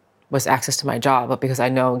because it was access to my job, but because I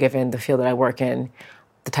know, given the field that I work in,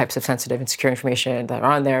 the types of sensitive and secure information that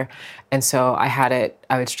are on there. And so I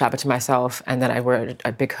would strap it to myself, and then I'd wear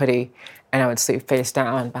a big hoodie, and I would sleep face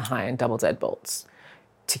down behind double deadbolts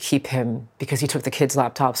to keep him, because he took the kids'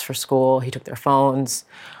 laptops for school, he took their phones.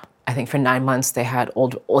 I think for 9 months they had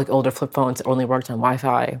older flip phones that only worked on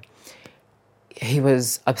Wi-Fi. He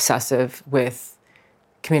was obsessive with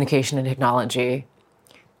communication and technology,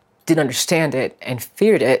 didn't understand it and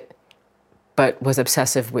feared it, but was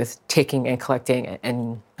obsessive with taking and collecting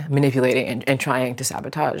and manipulating and trying to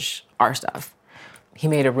sabotage our stuff. He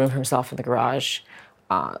made a room for himself in the garage,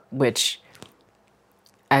 which,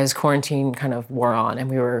 as quarantine kind of wore on and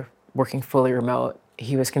we were working fully remote,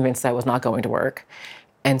 he was convinced I was not going to work.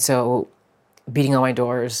 And so beating on my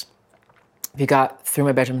doors, if he got through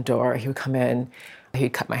my bedroom door, he would come in.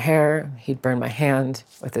 He'd cut my hair, he'd burn my hand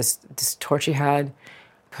with this torch he had,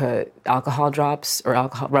 put alcohol drops or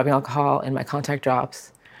rubbing alcohol in my contact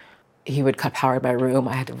drops. He would cut power in my room.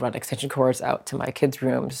 I had to run extension cords out to my kids'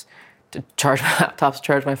 rooms to charge my laptops,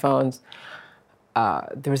 charge my phones.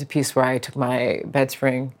 There was a piece where I took my bed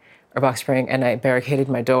spring or box spring and I barricaded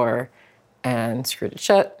my door and screwed it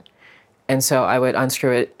shut. And so I would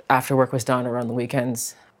unscrew it after work was done or on the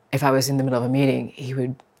weekends. If I was in the middle of a meeting, he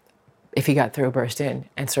would, if he got through, burst in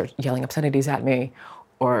and start yelling obscenities at me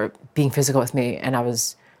or being physical with me. And I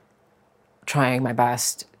was trying my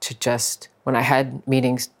best to just, when I had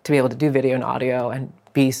meetings, to be able to do video and audio and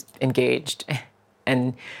be engaged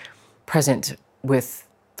and present with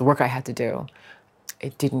the work I had to do.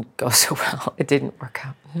 It didn't go so well. It didn't work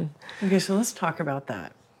out. Okay, so let's talk about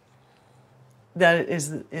that. That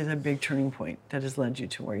is a big turning point that has led you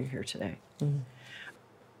to where you're here today. Mm-hmm.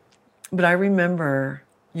 But I remember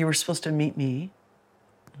you were supposed to meet me.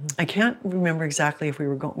 Mm-hmm. I can't remember exactly if we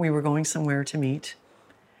were going somewhere to meet.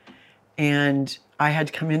 And I had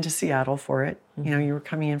to come into Seattle for it. Mm-hmm. You know, you were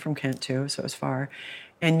coming in from Kent too, so it was far.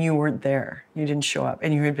 And you weren't there. You didn't show up.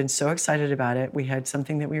 And you had been so excited about it. We had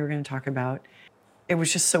something that we were going to talk about. It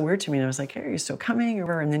was just so weird to me. And I was like, hey, are you still coming?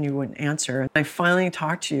 And then you wouldn't answer. And I finally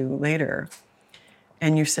talked to you later.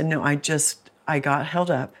 And you said, no, I got held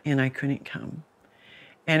up and I couldn't come.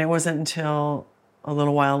 And it wasn't until a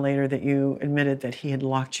little while later that you admitted that he had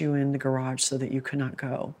locked you in the garage so that you could not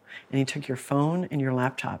go. And he took your phone and your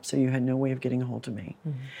laptop, so you had no way of getting a hold of me.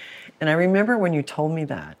 Mm-hmm. And I remember when you told me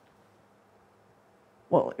that,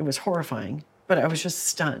 well, it was horrifying, but I was just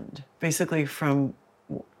stunned, basically from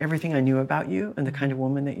everything I knew about you and the kind of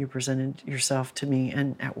woman that you presented yourself to me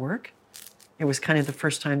and at work. It was kind of the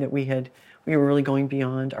first time that we were really going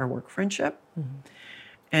beyond our work friendship. Mm-hmm.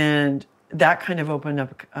 And that kind of opened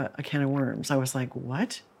up a can of worms. I was like,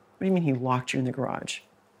 what? What do you mean he locked you in the garage?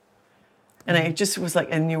 And I just was like,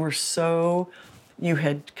 and you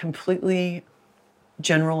had completely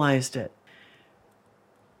generalized it.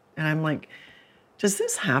 And I'm like, does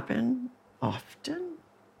this happen often?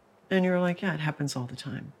 And you were like, yeah, it happens all the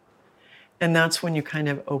time. And that's when you kind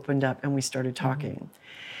of opened up and we started talking.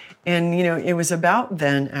 Mm-hmm. And, you know, it was about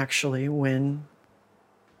then actually when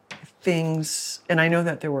things, and I know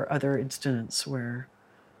that there were other incidents where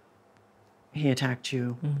he attacked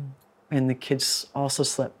you, mm-hmm. and the kids also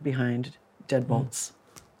slept behind deadbolts,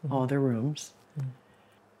 mm-hmm. all their rooms. Mm-hmm.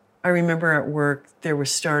 I remember at work,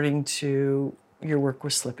 your work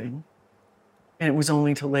was slipping. And it was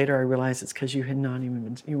only till later I realized it's because you weren't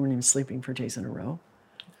even sleeping for days in a row,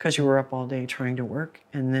 because you were up all day trying to work,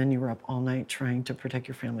 and then you were up all night trying to protect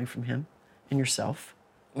your family from him and yourself.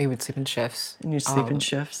 We would sleep in shifts. And you'd sleep in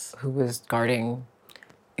shifts. Who was guarding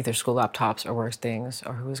either school laptops or worse things,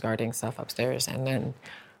 or who was guarding stuff upstairs. And then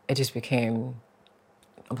it just became,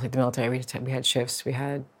 like the military, we had shifts, we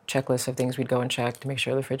had checklists of things we'd go and check to make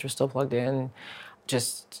sure the fridge was still plugged in.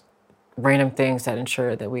 Just random things that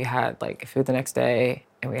ensured that we had like food the next day,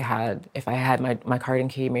 and if I had my card and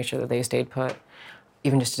key, make sure that they stayed put.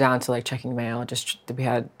 Even just down to like checking mail, we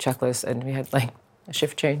had checklists and we had like a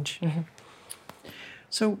shift change. Mm-hmm.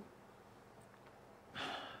 So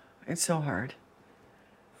it's so hard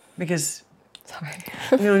because sorry.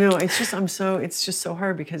 no, it's just so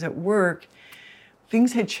hard because at work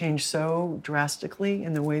things had changed so drastically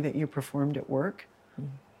in the way that you performed at work.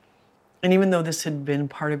 Mm-hmm. And even though this had been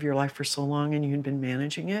part of your life for so long and you had been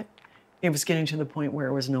managing it, it was getting to the point where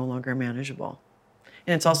it was no longer manageable.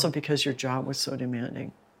 And it's also because your job was so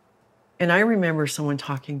demanding. And I remember someone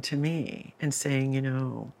talking to me and saying, you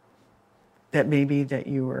know, that maybe that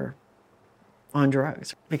you were on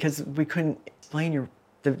drugs because we couldn't explain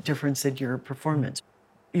the difference in your performance.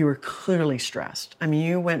 You were clearly stressed. I mean,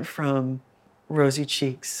 you went from rosy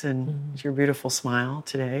cheeks and your beautiful smile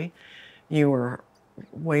today. You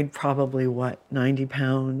weighed probably 90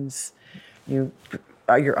 pounds. Your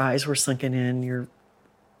eyes were sunken in. Your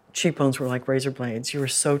cheekbones were like razor blades. You were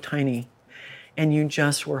so tiny, and you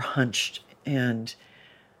just were hunched. And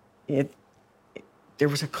there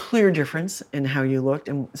was a clear difference in how you looked,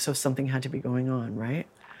 and so something had to be going on, right?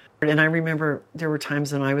 And I remember there were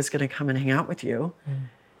times when I was going to come and hang out with you,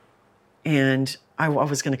 and I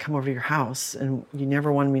was going to come over to your house, and you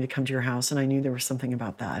never wanted me to come to your house, and I knew there was something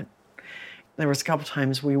about that. There was a couple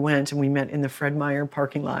times we went and we met in the Fred Meyer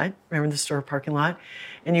parking lot. Remember the store parking lot?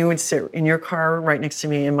 And you would sit in your car right next to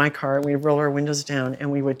me, in my car, and we'd roll our windows down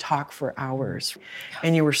and we would talk for hours.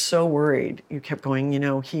 And you were so worried. You kept going, you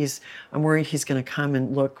know, I'm worried he's going to come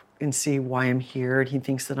and look and see why I'm here. And he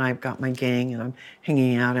thinks that I've got my gang and I'm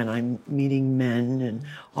hanging out and I'm meeting men and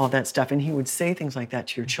all that stuff. And he would say things like that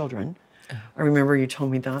to your children. I remember you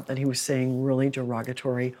told me that he was saying really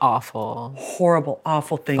derogatory, Awful, horrible,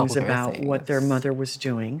 awful things vulgar about what their things. mother was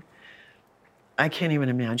doing. I can't even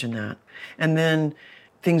imagine that. And then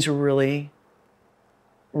things really,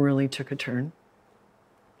 really took a turn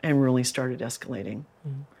and really started escalating.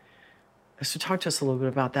 So talk to us a little bit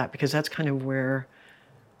about that, because that's kind of where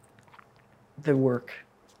the work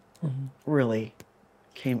really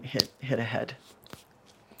hit ahead.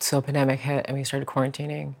 So pandemic hit and we started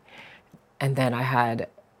quarantining. And then I had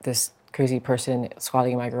this crazy person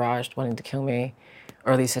squatting in my garage wanting to kill me,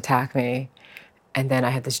 or at least attack me. And then I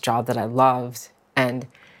had this job that I loved, and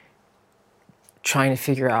trying to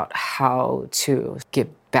figure out how to get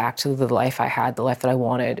back to the life I had, the life that I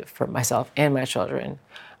wanted for myself and my children.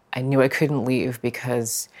 I knew I couldn't leave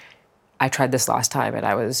because I tried this last time and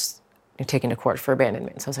I was taken to court for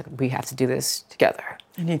abandonment. So I was like, we have to do this together.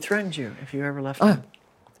 And he threatened you if you ever left him.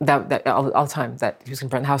 That all the time, that he was going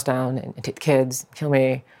to burn the house down and take the kids, kill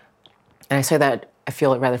me. And I say that, I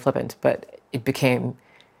feel rather flippant, but it became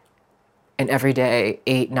an everyday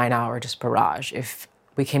 8-9 hour just barrage. If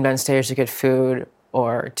we came downstairs to get food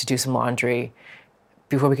or to do some laundry,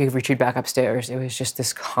 before we could retreat back upstairs, it was just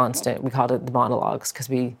this constant, we called it the monologues, because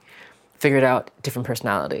we figured out different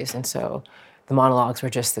personalities. And so the monologues were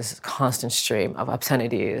just this constant stream of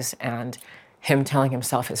obscenities and him telling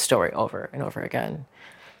himself his story over and over again,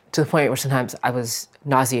 to the point where sometimes I was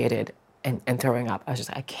nauseated and throwing up. I was just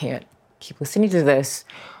like, I can't keep listening to this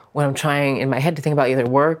when I'm trying in my head to think about either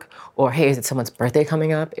work or, hey, is it someone's birthday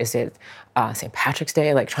coming up? Is it St. Patrick's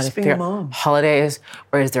Day? Like trying to figure out holidays,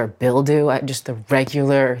 or is there a bill due? Just the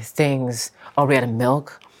regular things. Are we out of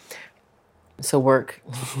milk? So work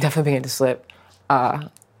definitely began to slip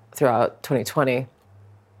throughout 2020.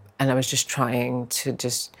 And I was just trying to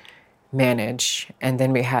just manage. And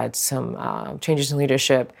then we had some changes in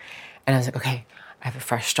leadership. And I was like, okay, I have a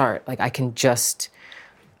fresh start. Like I can just,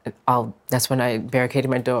 that's when I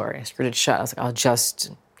barricaded my door. I screwed it shut. I was like, I'll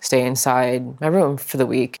just stay inside my room for the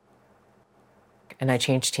week. And I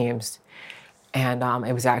changed teams. And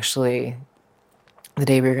it was actually the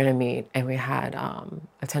day we were going to meet, and we had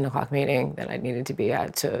a 10 o'clock meeting that I needed to be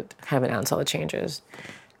at to kind of announce all the changes.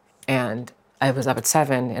 And I was up at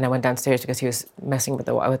 7, and I went downstairs because he was messing with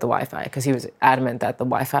the Wi-Fi, because he was adamant that the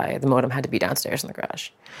Wi-Fi, the modem, had to be downstairs in the garage.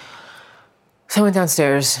 So I went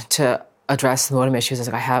downstairs to address the modem issues. I was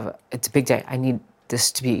like, it's a big day. I need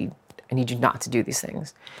you not to do these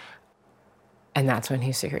things. And that's when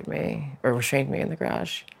he secured me, or restrained me in the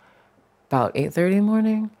garage, about 8:30 in the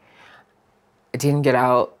morning. I didn't get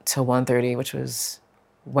out till 1:30, which was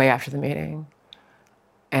way after the meeting.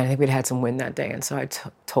 And I think we'd had some wind that day, and so I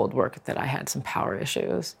told work that I had some power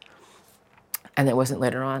issues. And it wasn't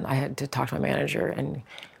later on. I had to talk to my manager, and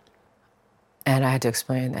I had to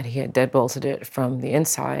explain that he had deadbolted it from the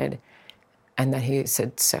inside, and that he had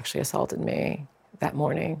sexually assaulted me that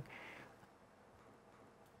morning.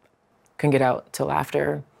 Couldn't get out till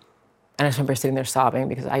after. And I just remember sitting there sobbing,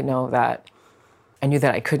 because I knew that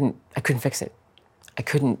I couldn't fix it. I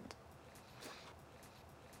couldn't.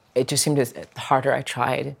 It just seemed the harder I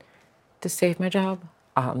tried to save my job,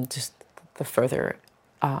 just the further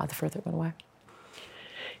it went away.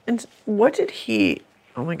 And what did he,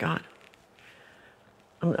 oh my God,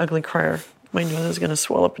 I'm an ugly crier. My nose is going to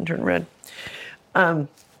swell up and turn red.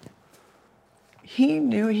 He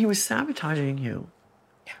knew he was sabotaging you.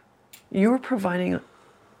 Yeah. You were providing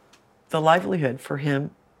the livelihood for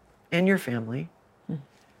him and your family.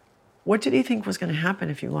 What did he think was going to happen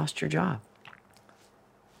if you lost your job?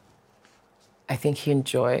 I think he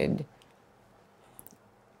enjoyed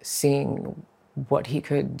seeing what he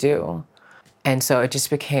could do. And so it just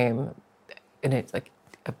became like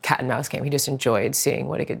a cat and mouse game. He just enjoyed seeing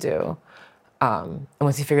what he could do. And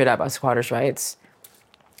once he figured out about squatters' rights,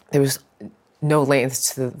 there was no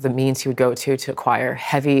lengths to the means he would go to acquire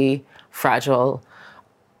heavy, fragile,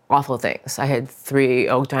 awful things. I had 3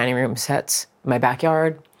 oak dining room sets in my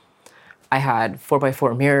backyard. I had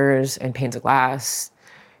 4x4 mirrors and panes of glass,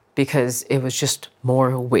 because it was just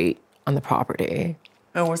more weight on the property.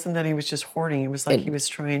 Oh, it wasn't that he was just hoarding. It was like he was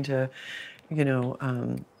trying to,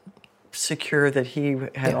 secure that he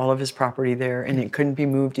had all of his property there and it couldn't be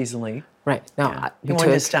moved easily. Right. No, he wanted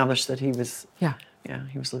to establish that he was,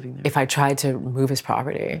 he was living there. If I tried to move his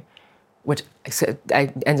property, which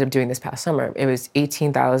I ended up doing this past summer, it was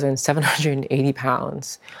 18,780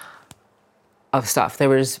 pounds of stuff. There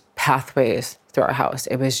was pathways through our house.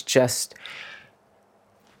 It was just,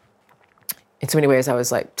 in so many ways, I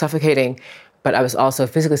was like suffocating, but I was also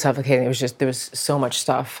physically suffocating. There was so much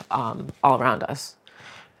stuff all around us.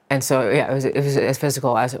 And so, it was as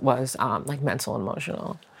physical as it was like mental and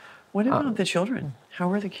emotional. What about the children? How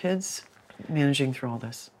were the kids managing through all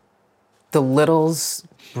this? The littles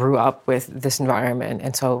grew up with this environment,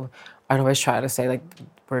 and so I'd always try to say, like,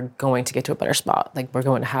 we're going to get to a better spot. Like, we're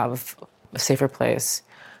going to have a safer place.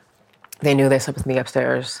 They knew they slept with me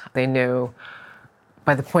upstairs. They knew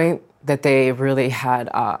by the point that they really had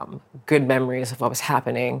good memories of what was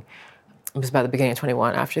happening. It was about the beginning of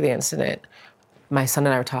 21 after the incident. My son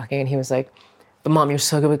and I were talking, and he was like, "But Mom, you're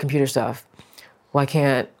so good with computer stuff. Why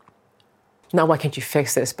can't you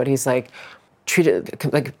fix this?" But he's like, treat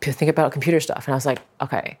it like, think about computer stuff. And I was like,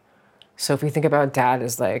 okay, so if we think about Dad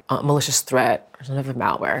as like a malicious threat or some type of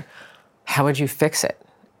malware, how would you fix it?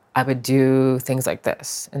 I would do things like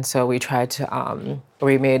this. And so we tried to,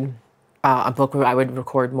 we made a book where I would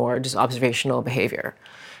record more just observational behavior.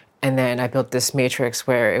 And then I built this matrix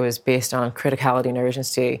where it was based on criticality and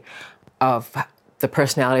urgency of the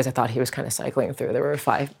personalities I thought he was kind of cycling through. There were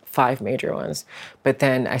five major ones. But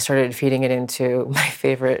then I started feeding it into my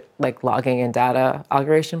favorite like logging and data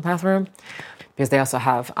aggregation platform, because they also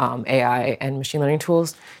have AI and machine learning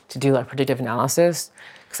tools to do like predictive analysis.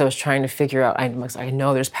 Because I was trying to figure out, I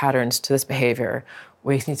know there's patterns to this behavior.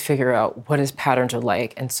 We need to figure out what his patterns are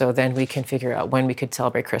like. And so then we can figure out when we could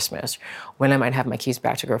celebrate Christmas, when I might have my keys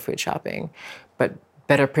back to go food shopping, but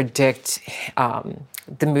better predict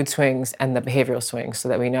the mood swings and the behavioral swings so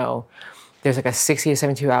that we know there's like a 60 to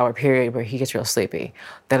 72 hour period where he gets real sleepy.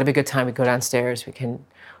 That'll be a good time. We go downstairs, we can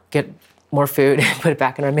get more food and put it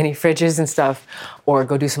back in our mini fridges and stuff, or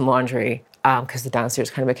go do some laundry, because the downstairs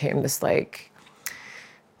kind of became this like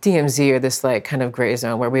DMZ or this like kind of gray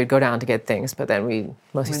zone where we would go down to get things, but then we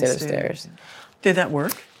mostly stayed upstairs. Did that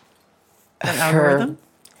work? That algorithm?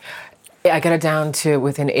 I got it down to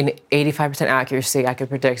within an 85% accuracy. I could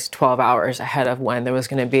predict 12 hours ahead of when there was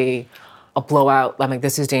going to be a blowout. I'm like,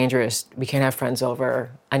 this is dangerous. We can't have friends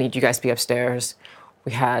over. I need you guys to be upstairs.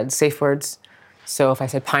 We had safe words. So if I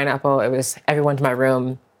said pineapple, it was everyone to my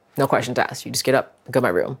room, no questions asked. You just get up and go to my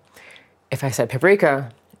room. If I said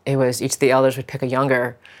paprika, it was each of the elders would pick a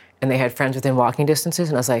younger, and they had friends within walking distances.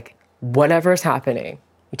 And I was like, whatever is happening,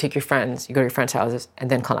 you take your friends, you go to your friends' houses,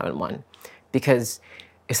 and then call 911. Because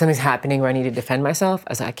if something's happening where I need to defend myself,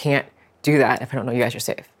 I was like, I can't do that if I don't know you guys are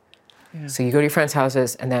safe. Yeah. So you go to your friends'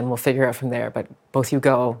 houses, and then we'll figure out from there. But both you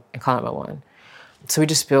go and call 911. So we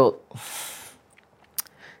just built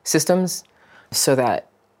systems so that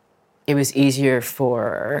it was easier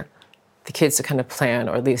for the kids to kind of plan,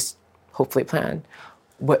 or at least hopefully plan,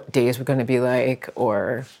 what days were going to be like,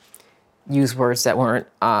 or use words that weren't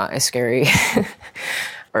as scary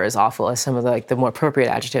or as awful as some of the more appropriate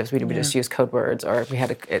adjectives. We would just use code words, or we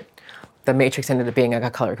had the matrix ended up being like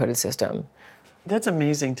a color-coded system. That's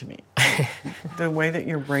amazing to me. The way that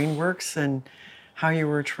your brain works and how you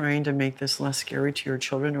were trying to make this less scary to your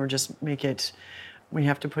children, or just make it, we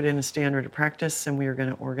have to put in a standard of practice, and we are going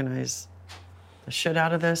to organize the shit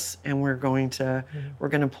out of this, and we're going to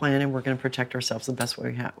plan, and we're going to protect ourselves the best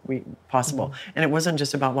way possible. Mm-hmm. And it wasn't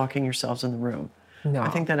just about locking yourselves in the room. No. I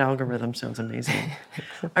think that algorithm sounds amazing.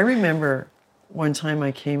 I remember one time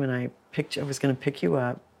I came and I was going to pick you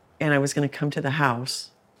up, and I was going to come to the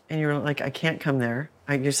house, and you were like, I can't come there.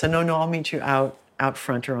 You said, no, I'll meet you out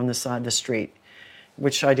front or on the side of the street,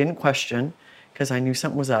 which I didn't question because I knew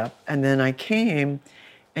something was up. And then I came,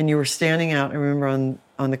 and you were standing out, I remember,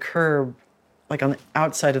 on the curb, like on the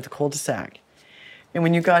outside of the cul-de-sac. And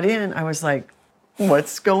when you got in, I was like,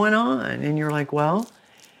 what's going on? And you're like, well,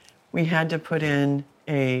 we had to put in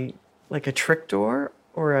a trick door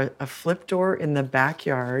or a flip door in the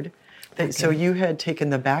backyard. So you had taken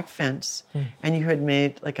the back fence and you had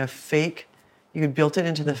made like a fake, you had built it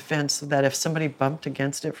into the fence so that if somebody bumped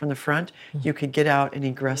against it from the front, you could get out and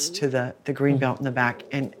egress to the green belt in the back,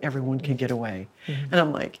 and everyone could get away. And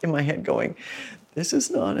I'm like, in my head going, this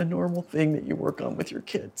is not a normal thing that you work on with your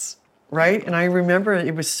kids, right? And I remember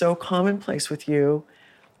it was so commonplace with you,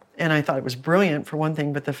 and I thought it was brilliant for one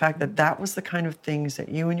thing, but the fact that that was the kind of things that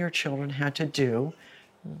you and your children had to do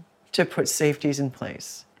to put safeties in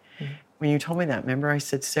place. When you told me that, remember I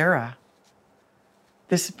said, Sarah,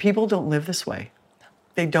 people don't live this way.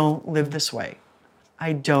 They don't live this way.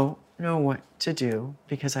 I don't know what to do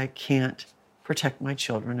because I can't protect my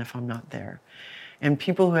children if I'm not there. And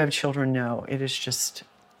people who have children know it is just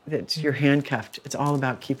that you're handcuffed. It's all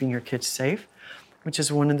about keeping your kids safe, which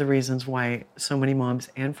is one of the reasons why so many moms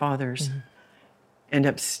and fathers end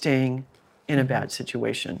up staying in a bad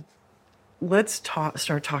situation. Let's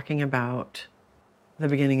start talking about the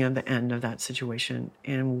beginning of the end of that situation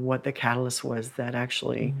and what the catalyst was that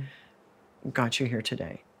actually got you here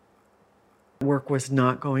today. Work was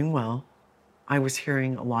not going well. I was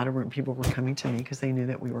hearing a lot of people were coming to me because they knew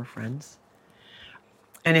that we were friends.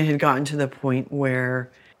 And it had gotten to the point where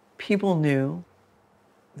people knew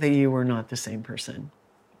that you were not the same person.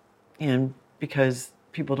 And because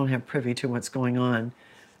people don't have privy to what's going on,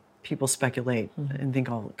 people speculate and think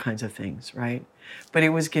all kinds of things, right? But it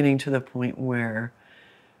was getting to the point where,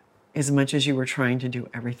 as much as you were trying to do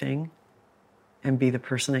everything and be the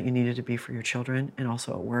person that you needed to be for your children and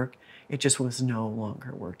also at work, it just was no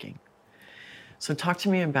longer working. So talk to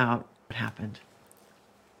me about what happened.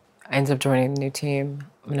 I ended up joining a new team.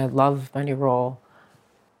 I mean, I love my new role.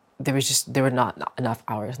 There were not enough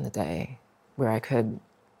hours in the day where I could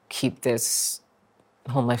keep this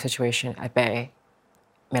home life situation at bay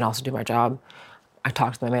and also do my job. I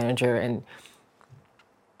talked to my manager, and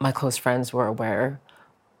my close friends were aware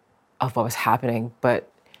of what was happening,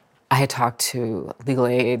 but I had talked to legal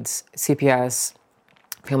aides, CPS,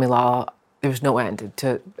 family law. There was no end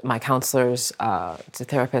to my counselors, to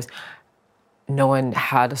therapists. No one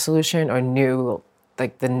had a solution or knew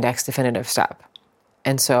like the next definitive step.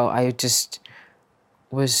 And so I just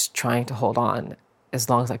was trying to hold on as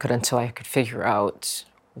long as I could until I could figure out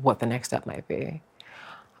what the next step might be.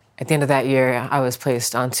 At the end of that year, I was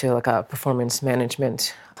placed onto like a performance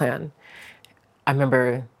management plan. I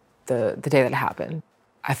remember the day that it happened.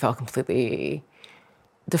 I felt completely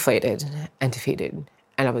deflated and defeated.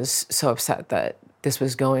 And I was so upset that this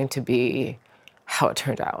was going to be how it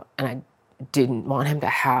turned out. And I didn't want him to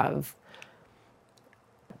have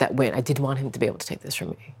that win. I didn't want him to be able to take this from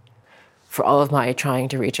me. For all of my trying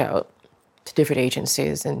to reach out to different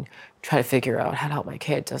agencies and try to figure out how to help my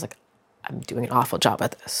kids, I was like, I'm doing an awful job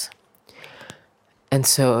at this. And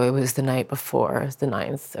so it was the night before, the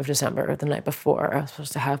 9th of December, the night before I was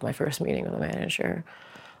supposed to have my first meeting with the manager.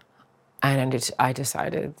 And I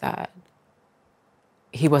decided that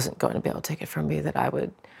he wasn't going to be able to take it from me, that I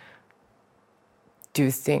would do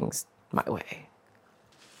things my way.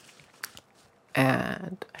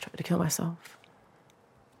 And I tried to kill myself.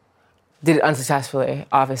 Did it unsuccessfully,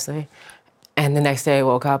 obviously. And the next day I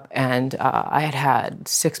woke up and I had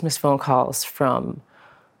 6 missed phone calls from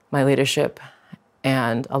my leadership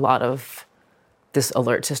and a lot of this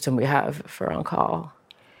alert system we have for on-call.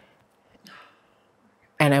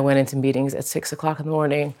 And I went into meetings at 6 o'clock in the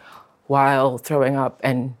morning while throwing up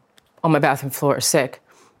and on my bathroom floor sick.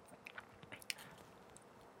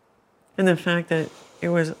 And the fact that it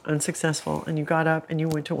was unsuccessful and you got up and you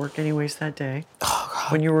went to work anyways that day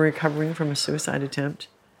when you were recovering from a suicide attempt,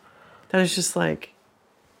 that is just like,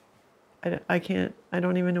 I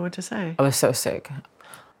don't even know what to say. I was so sick.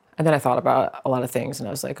 And then I thought about a lot of things and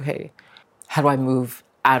I was like, okay, how do I move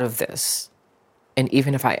out of this? And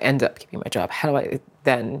even if I end up keeping my job, how do I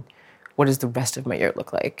then, what does the rest of my year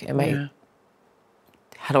look like?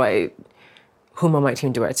 Whom on my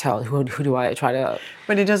team do I tell? Who do I try to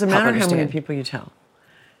But it doesn't matter how many understand? people you tell.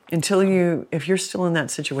 If you're still in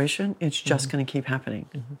that situation, it's just going to keep happening,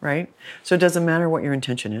 right? So it doesn't matter what your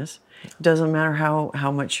intention is. It doesn't matter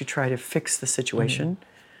how much you try to fix the situation.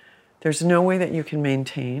 There's no way that you can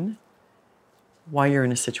maintain while you're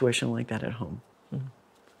in a situation like that at home,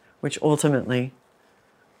 which ultimately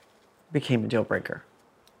became a deal breaker.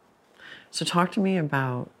 So talk to me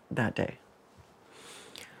about that day.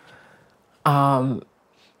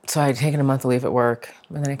 So I had taken a month of leave at work,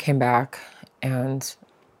 and then I came back, and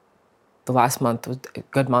the last month was a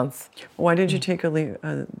good month. Why did you take the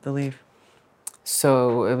leave?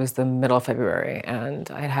 So it was the middle of February, and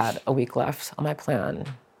I had a week left on my plan,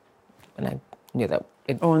 and I knew that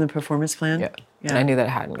it... Oh, on the performance plan? Yeah. And I knew that it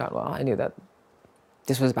hadn't gone well. I knew that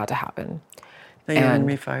this was about to happen. That you were going to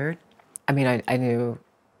be fired? I mean, I knew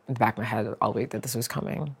in the back of my head all week that this was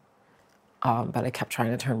coming. But I kept trying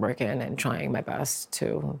to turn work in and trying my best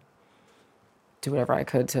to do whatever I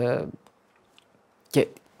could to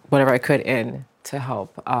get whatever I could in to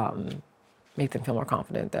help make them feel more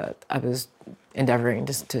confident that I was endeavoring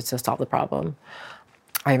to solve the problem.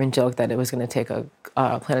 I even joked that it was going to take a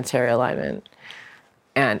planetary alignment.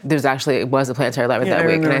 And it was a planetary alignment that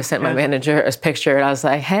week. And I sent my manager a picture and I was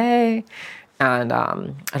like, hey. And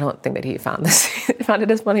I don't think that he found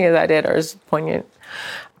it as funny as I did or as poignant.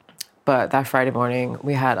 But that Friday morning,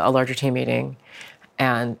 we had a larger team meeting,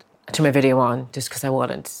 and I turned my video on just because I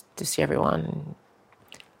wanted to see everyone.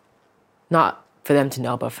 Not for them to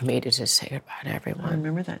know, but for me to just say goodbye to everyone. I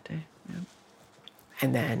remember that day. Yeah.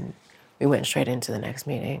 And then we went straight into the next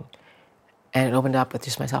meeting, and it opened up with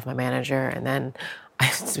just myself and my manager, and then I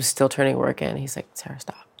was still turning work in. He's like, Sarah,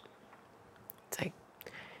 stop. It's like,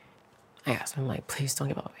 I asked him, like, please don't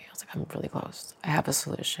give up on me. I was like, I'm really close. I have a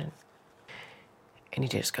solution. And he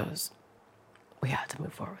just goes, we have to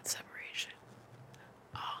move forward with separation.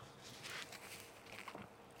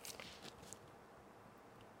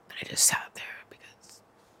 And I just sat there because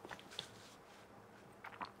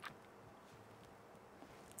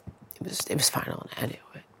it was final, and I knew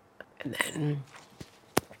it. And then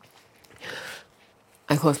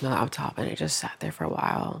I closed my laptop, and I just sat there for a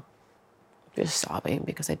while, just sobbing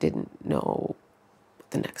because I didn't know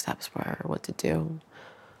what the next steps were or what to do.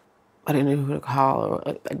 I didn't know who to call,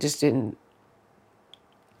 or I just didn't.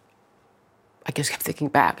 I just kept thinking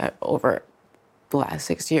back over the last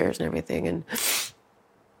 6 years and everything, and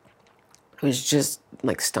I was just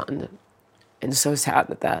like stunned and so sad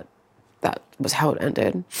that was how it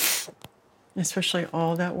ended. Especially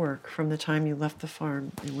all that work from the time you left the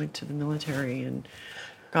farm and went to the military and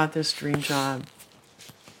got this dream job.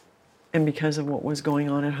 And because of what was going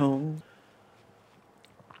on at home,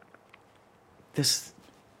 this,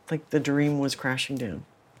 like the dream was crashing down.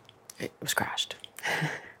 It was crashed.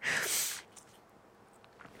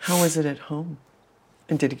 How was it at home?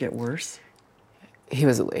 And did it get worse? He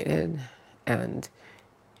was elated, and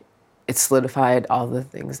it solidified all the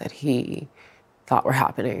things that he thought were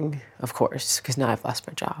happening, of course, because now I've lost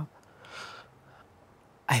my job.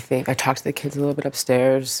 I think I talked to the kids a little bit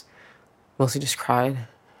upstairs, mostly just cried.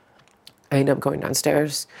 I ended up going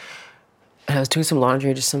downstairs, and I was doing some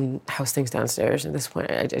laundry, just some house things downstairs. At this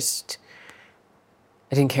point, I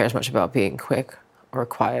didn't care as much about being quick or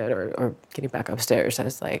quiet or getting back upstairs. I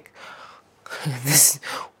was like,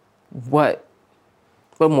 what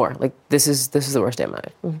more? Like, this is the worst day of my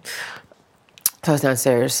life. So I was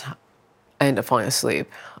downstairs. I ended up falling asleep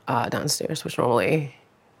downstairs, which normally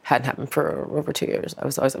hadn't happened for over 2 years. I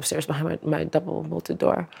was always upstairs behind my double bolted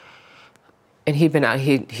door. And he'd been out,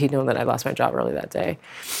 he'd known that I lost my job early that day.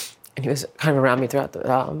 And he was kind of around me throughout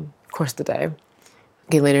the course of the day.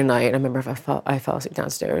 Again, later at night, I remember I fell asleep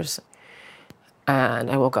downstairs. And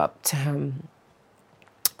I woke up to him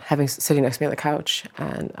sitting next to me on the couch,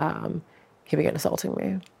 and he began assaulting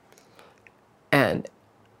me. And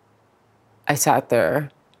I sat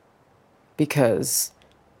there because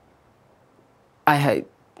by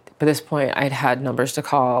this point, I'd had numbers to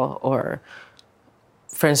call or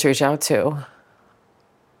friends to reach out to,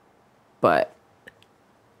 but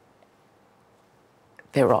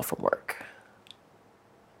they were all from work.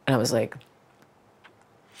 And I was like...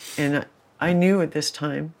 And I knew at this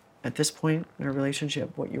point in our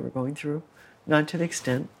relationship, what you were going through. Not to the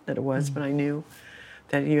extent that it was, but I knew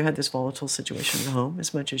that you had this volatile situation at home,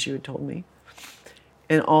 as much as you had told me.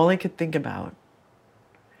 And all I could think about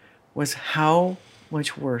was how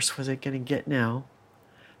much worse was it going to get now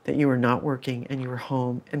that you were not working and you were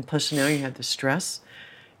home. And plus now you had the stress.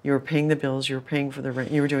 You were paying the bills, you were paying for the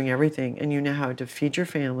rent, you were doing everything. And you now had to feed your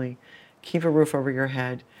family, keep a roof over your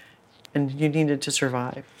head, and you needed to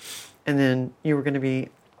survive. And then you were going to be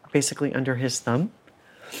basically under his thumb.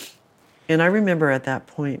 And I remember at that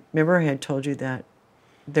point, I had told you that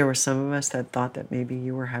there were some of us that thought that maybe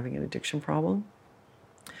you were having an addiction problem.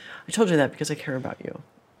 I told you that because I care about you,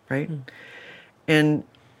 right? And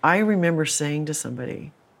I remember saying to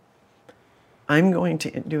somebody, I'm going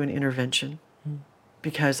to do an intervention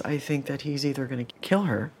because I think that he's either going to kill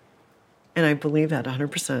her, and I believe that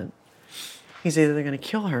 100%. He's either going to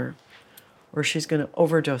kill her or she's going to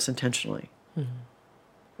overdose intentionally.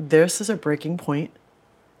 This is a breaking point,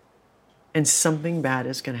 and something bad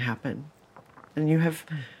is going to happen. And you have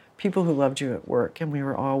people who loved you at work, and we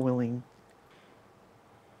were all willing.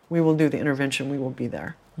 We will do the intervention. We will be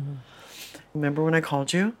there. Remember when I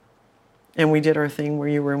called you? And we did our thing where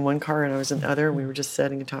you were in one car and I was in the other. And we were just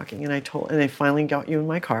sitting and talking. And I finally got you in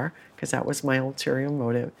my car because that was my ulterior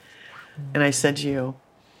motive. And I said to you,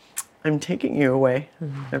 I'm taking you away.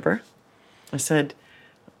 Remember? I said,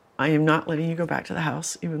 I am not letting you go back to the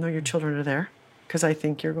house, even though your children are there, because I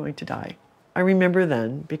think you're going to die. I remember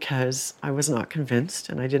then because I was not convinced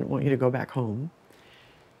and I didn't want you to go back home.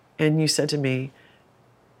 And you said to me,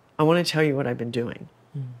 I want to tell you what I've been doing.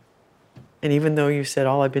 And even though you said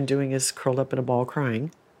all I've been doing is curled up in a ball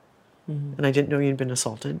crying, and I didn't know you'd been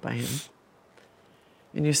assaulted by him,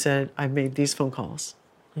 and you said, I've made these phone calls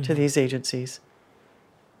to these agencies,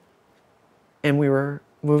 and we were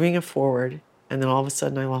moving it forward, and then all of a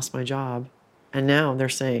sudden I lost my job, and now they're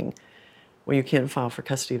saying, well, you can't file for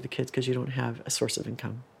custody of the kids because you don't have a source of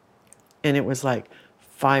income. And it was like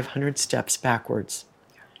 500 steps backwards.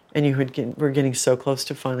 And you were getting so close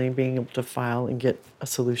to finally being able to file and get a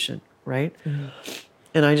solution, right?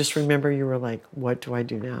 And I just remember you were like, what do I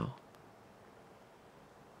do now?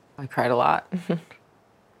 I cried a lot.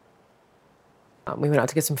 We went out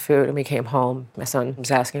to get some food and we came home. My son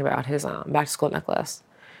was asking about his back to school necklace.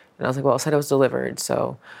 And I was like, well, it said it was delivered,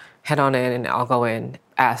 so head on in and I'll go in,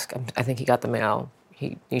 ask. I think he got the mail.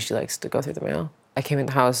 He usually likes to go through the mail. I came in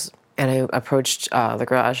the house and I approached the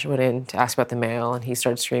garage, went in to ask about the mail, and he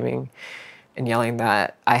started screaming and yelling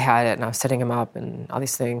that I had it and I was setting him up and all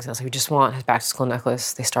these things. And I was like, we just want his back to school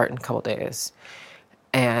necklace. They start in a couple days.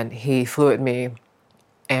 And he flew at me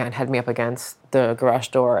and had me up against the garage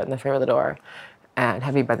door and the frame of the door and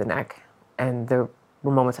had me by the neck. And there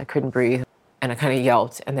were moments I couldn't breathe. And I kind of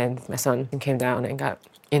yelped. And then my son came down and got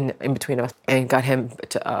in between us and got him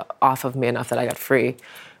off of me enough that I got free.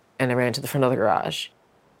 And I ran to the front of the garage.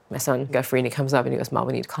 My son got free and he comes up and he goes, Mom,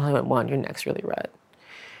 we need to call 911. Your neck's really red.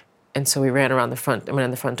 And so we ran around the front. I went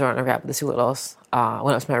in the front door and I grabbed the two littles,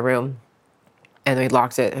 went up to my room, and then we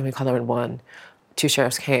locked it and we called 911. 2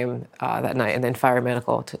 sheriffs came that night and then fire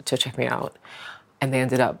medical to check me out. And they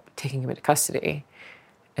ended up taking him into custody.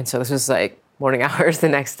 And so this was like morning hours the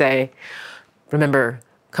next day. Remember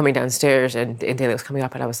coming downstairs and Daily was coming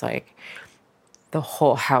up and I was like, the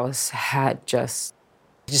whole house had just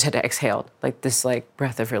had to exhale, like this like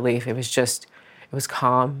breath of relief. It was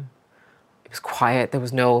calm. It was quiet. There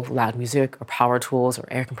was no loud music or power tools or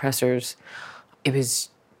air compressors. It was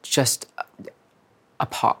just a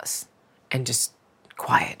pause and just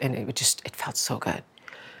quiet. And it felt so good.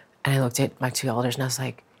 And I looked at my 2 elders and I was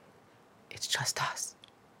like, it's just us.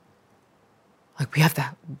 Like, we have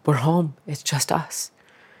that. We're home. It's just us.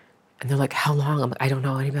 And they're like, how long? I'm like, I don't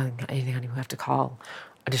know anything we have to call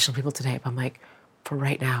additional people today. But I'm like, for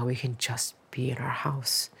right now, we can just be in our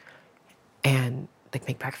house and like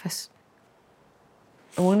make breakfast.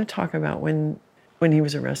 I want to talk about when he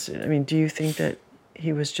was arrested. I mean, do you think that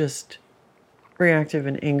he was just reactive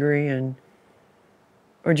and angry,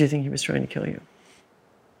 or do you think he was trying to kill you?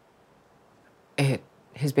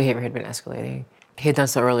 His behavior had been escalating. He had done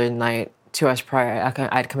so earlier in the night. 2 hours prior,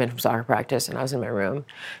 I'd come in from soccer practice and I was in my room,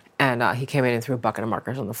 and he came in and threw a bucket of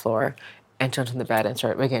markers on the floor and jumped in the bed and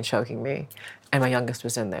started again choking me. And my youngest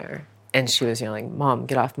was in there and she was yelling, Mom,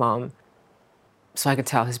 get off, Mom. So I could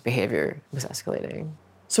tell his behavior was escalating.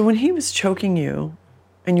 So when he was choking you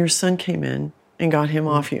and your son came in and got him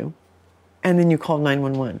off you, and then you called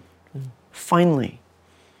 911, finally,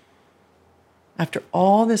 after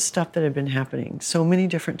all this stuff that had been happening so many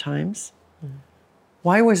different times,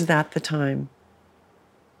 why was that the time?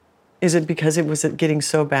 Is it because it was getting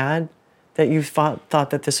so bad that you thought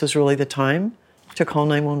that this was really the time to call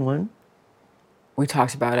 911? We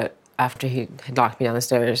talked about it after he had locked me down the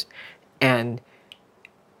stairs. And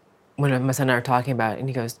when my son and I were talking about it, and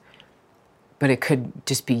he goes, but it could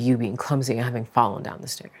just be you being clumsy and having fallen down the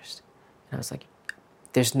stairs. And I was like,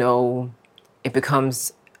 it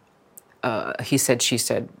becomes a he said, she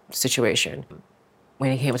said situation.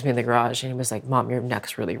 When he came up to me in the garage and he was like, Mom, your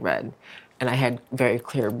neck's really red. And I had very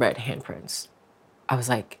clear red handprints. I was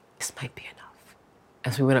like, this might be enough.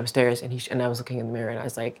 As we went upstairs and I was looking in the mirror and I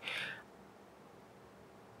was like,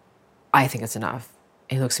 I think it's enough.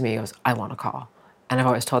 And he looks at me and goes, I want to call. And I've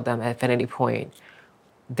always told them if at any point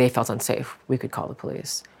they felt unsafe, we could call the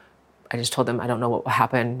police. I just told them I don't know what will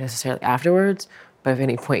happen necessarily afterwards, but if at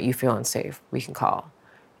any point you feel unsafe, we can call.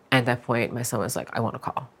 And at that point, my son was like, I want to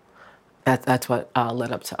call. That's what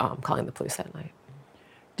led up to calling the police that night.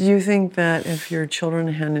 Do you think that if your children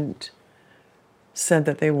hadn't said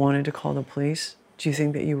that they wanted to call the police, do you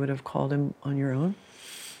think that you would have called him on your own?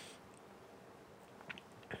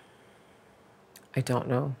 I don't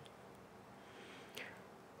know.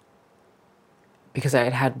 Because I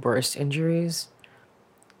had had burst injuries.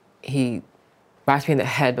 He whacked me in the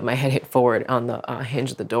head, but my head hit forward on the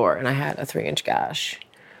hinge of the door, and I had a 3-inch gash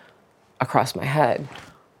across my head.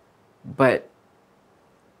 But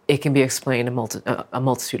it can be explained a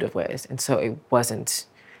multitude of ways. And so it wasn't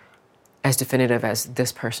as definitive as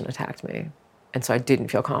this person attacked me. And so I didn't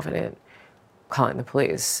feel confident calling the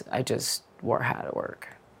police. I just wore a hat at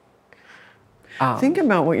work. Think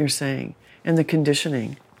about what you're saying and the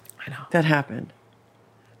conditioning that happened.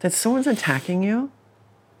 That someone's attacking you,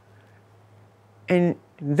 and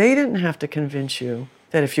they didn't have to convince you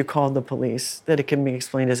that if you called the police, that it can be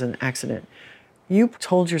explained as an accident. You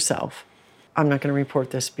told yourself, I'm not going to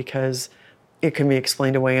report this because it can be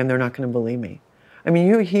explained away and they're not going to believe me. I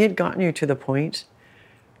mean, he had gotten you to the point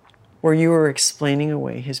where you were explaining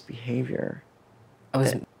away his behavior. I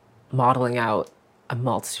was modeling out a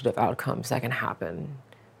multitude of outcomes that can happen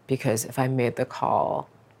because if I made the call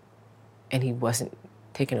and he wasn't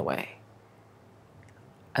taken away,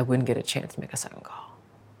 I wouldn't get a chance to make a second call.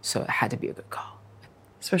 So it had to be a good call.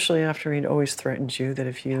 Especially after he'd always threatened you that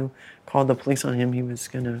if you called the police on him, he was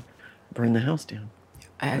going to burn the house down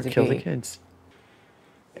or kill the kids.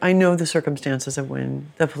 I know the circumstances of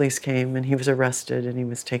when the police came and he was arrested and he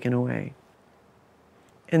was taken away.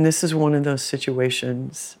 And this is one of those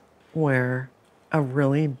situations where a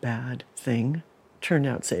really bad thing turned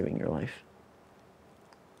out saving your life.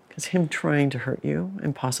 Because him trying to hurt you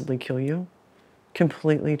and possibly kill you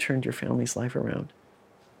completely turned your family's life around.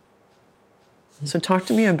 So talk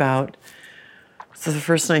to me about, so the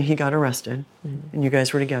first night he got arrested and you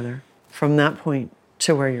guys were together, from that point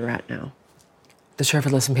to where you're at now. The sheriff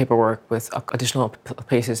had listed paperwork with additional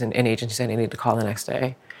places and agencies I needed to call the next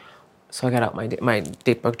day. So I got out my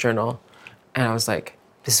date book journal, and I was like,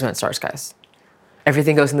 this is when it starts, guys.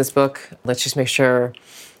 Everything goes in this book. Let's just make sure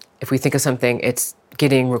if we think of something, it's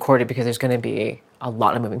getting recorded, because there's going to be a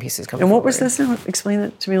lot of moving pieces coming And what forward. was this now? Explain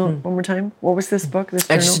it to me one more time. What was this book, this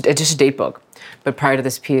journal? It's just a date book. But prior to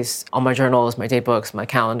this piece, all my journals, my date books, my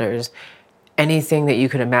calendars, anything that you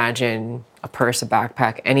could imagine, a purse, a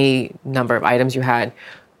backpack, any number of items you had,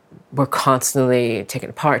 were constantly taken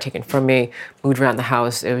apart, taken from me, moved around the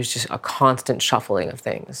house. It was just a constant shuffling of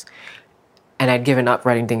things. And I'd given up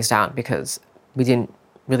writing things down because we didn't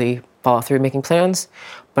really follow through making plans,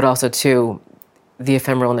 but also, too, the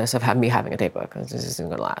ephemeralness of me having a date book. This isn't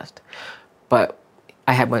going to last. But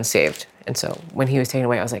I had one saved. And so when he was taken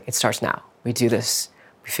away, I was like, it starts now. We do this.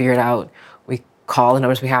 We figure it out. We call the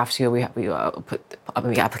numbers we have to. We put up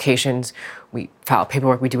the applications. We file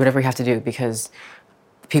paperwork. We do whatever we have to do, because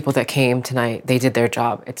the people that came tonight, they did their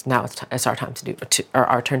job. It's our time to do,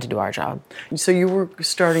 our turn to do our job. So you were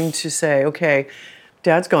starting to say, okay,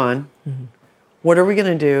 Dad's gone. What are we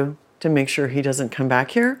going to do to make sure he doesn't come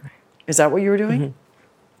back here? Is that what you were doing?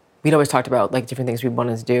 We'd always talked about like different things we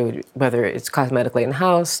wanted to do, whether it's cosmetically in the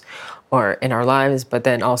house or in our lives, but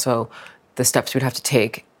then also the steps we'd have to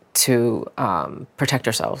take to protect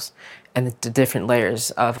ourselves, and the different layers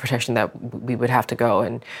of protection that we would have to go.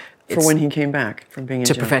 And For when he came back from being in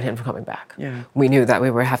to jail. prevent him from coming back. Yeah. We knew that we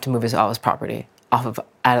would have to move all his property out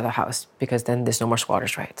of the house, because then there's no more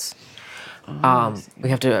squatters' rights. We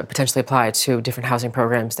have to potentially apply to different housing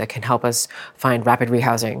programs that can help us find rapid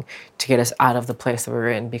rehousing to get us out of the place that we're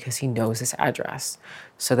in, because he knows this address.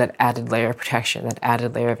 So that added layer of protection, that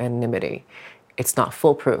added layer of anonymity, it's not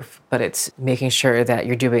foolproof, but it's making sure that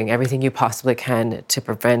you're doing everything you possibly can to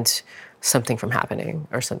prevent something from happening,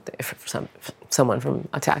 or someone from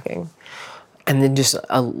attacking. And then just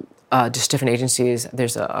different agencies.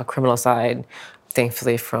 There's a criminal side,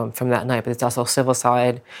 thankfully, from that night, but it's also a civil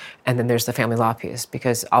side. And then there's the family law piece,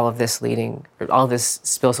 because all of this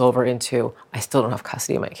spills over into, I still don't have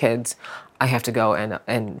custody of my kids. I have to go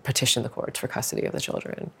and petition the courts for custody of the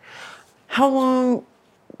children. How long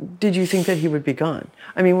did you think that he would be gone?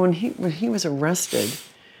 I mean, when he was arrested,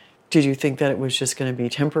 did you think that it was just going to be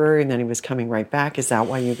temporary and then he was coming right back? Is that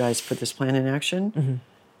why you guys put this plan in action?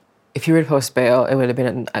 If he were to post bail, it would have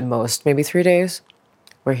been at most maybe 3 days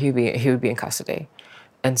where he would be in custody.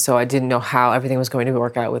 And so I didn't know how everything was going to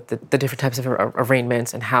work out with the different types of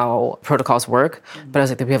arraignments and how protocols work. But I was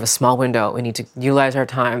like, we have a small window. We need to utilize our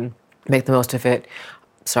time, make the most of it,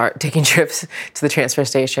 start taking trips to the transfer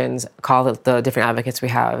stations, call the different advocates we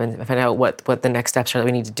have, and find out what the next steps are that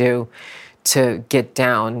we need to do to get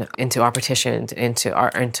down into our petitions, into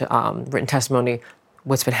written testimony,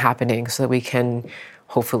 what's been happening, so that we can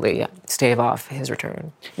hopefully stave off his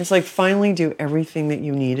return. It's like finally do everything that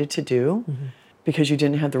you needed to do because you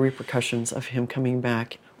didn't have the repercussions of him coming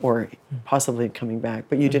back, or possibly coming back,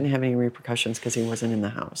 but you didn't have any repercussions because he wasn't in the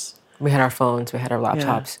house. We had our phones, we had our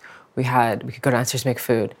laptops, we could go downstairs and make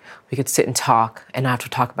food. We could sit and talk, and not have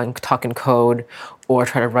to talk in code or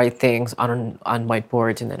try to write things on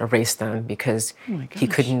whiteboards and then erase them because he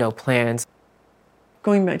couldn't know plans.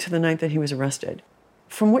 Going back to the night that he was arrested,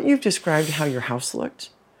 from what you've described how your house looked,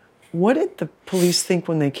 what did the police think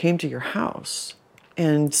when they came to your house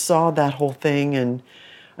and saw that whole thing? And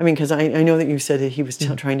I mean, because I know that you said that he was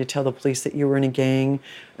trying to tell the police that you were in a gang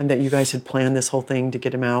and that you guys had planned this whole thing to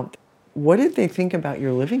get him out. What did they think about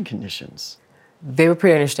your living conditions? They were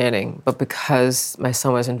pretty understanding, but because my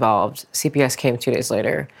son was involved, CPS came 2 days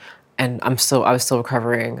later, and I was still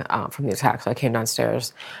recovering from the attack. So I came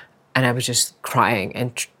downstairs, and I was just crying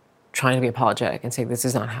and trying to be apologetic and saying, this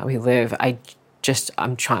is not how we live.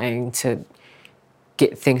 I'm trying to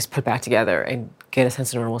get things put back together and get a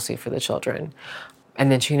sense of normalcy for the children.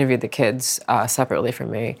 And then she interviewed the kids separately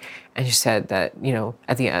from me, and she said that,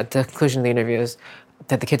 at the conclusion of the interviews,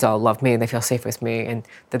 that the kids all love me and they feel safe with me, and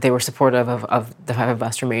that they were supportive of the 5 of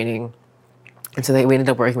us remaining. And so we ended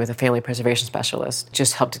up working with a family preservation specialist,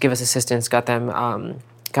 just helped to give us assistance, got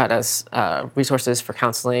us resources for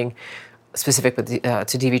counseling, specific to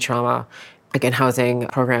DV trauma, again, housing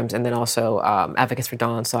programs, and then also advocates for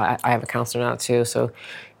Dawn. So I have a counselor now too. So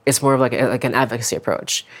it's more of like an advocacy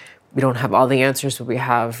approach. We don't have all the answers, but we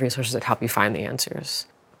have resources that help you find the answers.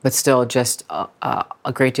 But still, just a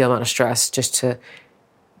great deal amount of stress just to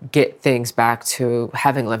get things back to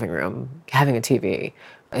having a living room, having a TV.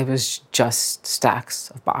 It was just stacks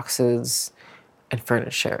of boxes, and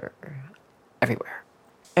furniture everywhere.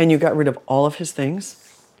 And you got rid of all of his things?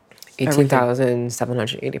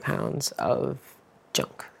 18,780 pounds of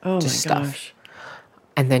junk, Oh my just stuff. gosh.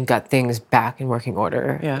 And then got things back in working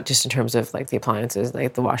order, Yeah. just in terms of like the appliances,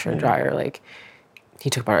 like the washer and dryer. Like, he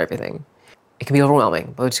took apart everything. It can be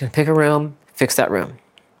overwhelming, but we're just gonna pick a room, fix that room.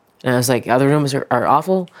 And I was like, other rooms are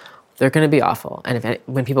awful. They're gonna be awful. And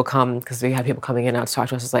when people come, because we had people coming in now to talk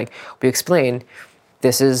to us, it's like, we explained,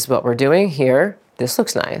 this is what we're doing here. This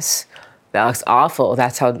looks nice. That looks awful.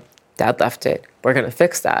 That's how Dad left it. We're gonna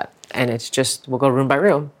fix that. And it's just, we'll go room by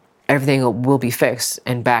room. Everything will be fixed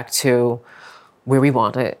and back to where we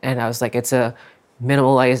want it. And I was like, it's a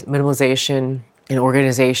minimalization, an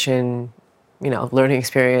organization, learning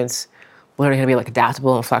experience, learning how to be like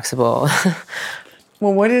adaptable and flexible.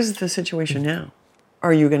 Well, what is the situation now?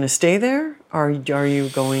 Are you going to stay there? Are you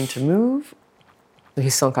going to move?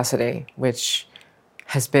 He's still in custody, which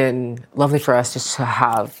has been lovely for us just to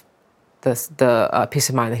have the peace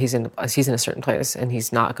of mind that he's in a certain place and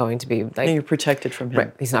he's not going to be like... And you're protected from him.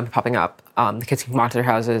 Right, he's not popping up. The kids can come out to their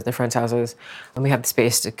houses, their friends' houses, and we have the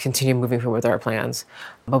space to continue moving forward with our plans.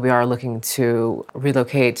 But we are looking to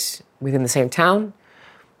relocate within the same town.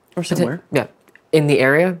 Or somewhere. Yeah, in the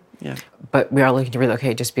area. Yeah. But we are looking to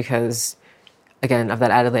relocate just because, again, of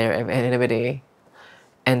that added layer of anonymity.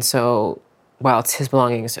 And so while his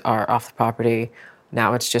belongings are off the property,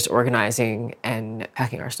 now it's just organizing and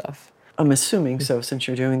packing our stuff. I'm assuming so, since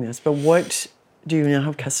you're doing this. But do you now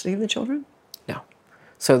have custody of the children? No.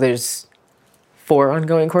 So there's 4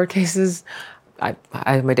 ongoing court cases. I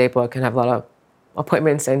have my day book and have a lot of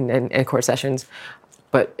appointments and court sessions.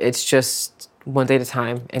 But it's just one day at a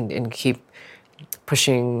time and keep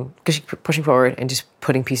pushing forward and just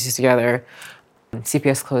putting pieces together.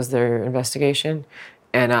 CPS closed their investigation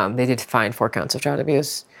and they did find 4 counts of child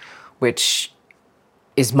abuse, which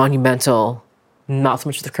is monumental, not so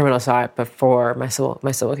much the criminal side, but for my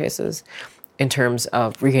civil cases in terms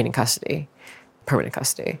of regaining custody, permanent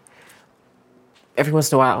custody. Every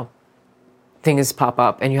once in a while, things pop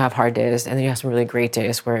up and you have hard days and then you have some really great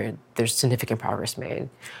days where there's significant progress made.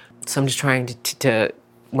 So I'm just trying to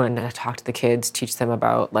when I talk to the kids, teach them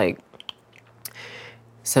about like,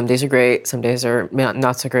 some days are great, some days are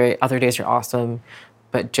not so great, other days are awesome,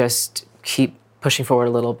 but just keep pushing forward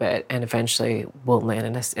a little bit and eventually we'll land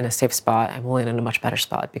in a safe spot and we'll land in a much better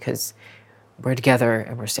spot because we're together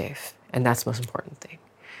and we're safe. And that's the most important thing.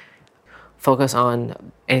 Focus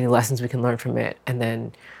on any lessons we can learn from it and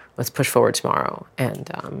then let's push forward tomorrow.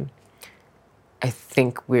 And I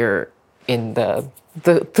think we're in the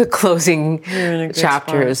closing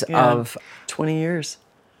chapters of 20 years.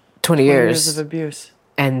 20 years of abuse.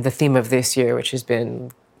 And the theme of this year, which has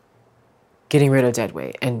been getting rid of dead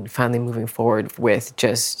weight and finally moving forward with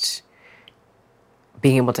just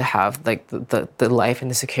being able to have like the life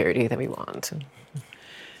and the security that we want.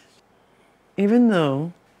 Even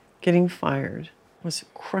though getting fired was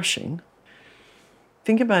crushing,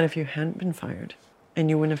 think about if you hadn't been fired and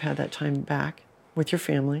you wouldn't have had that time back with your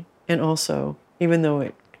family. And also, even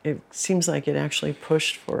though it seems like it actually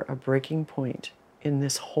pushed for a breaking point in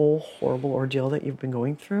this whole horrible ordeal that you've been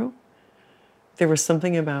going through, there was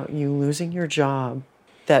something about you losing your job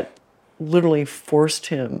that literally forced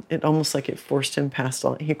him, almost like it forced him past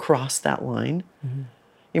all, he crossed that line. Mm-hmm.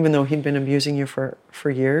 Even though he'd been abusing you for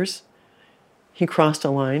years, he crossed a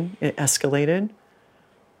line, it escalated,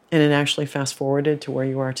 and it actually fast forwarded to where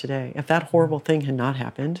you are today. If that horrible thing had not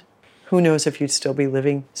happened, who knows if you'd still be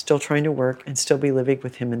living, still trying to work, and still be living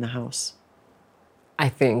with him in the house. I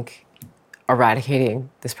think eradicating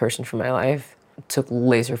this person from my life took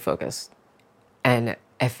laser focus. And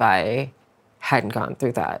if I hadn't gone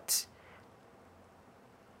through that,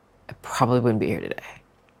 I probably wouldn't be here today.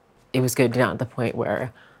 It was getting down to the point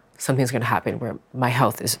where something's going to happen where my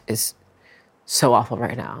health is so awful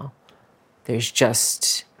right now. There's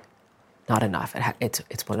just not enough.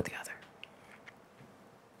 It's one or the other.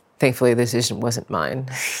 Thankfully, the decision wasn't mine.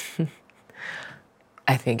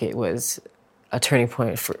 I think it was a turning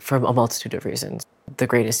point for a multitude of reasons. The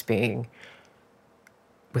greatest being,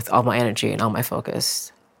 with all my energy and all my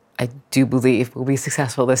focus, I do believe we'll be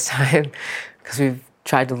successful this time because we've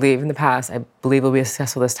tried to leave in the past. I believe we'll be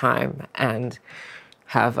successful this time and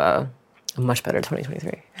have a much better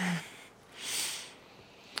 2023.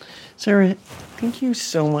 Sarah, thank you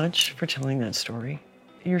so much for telling that story.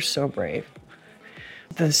 You're so brave.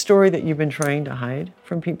 The story that you've been trying to hide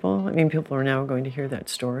from people, I mean, people are now going to hear that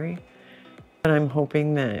story. And I'm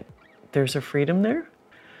hoping that there's a freedom there.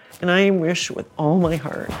 And I wish with all my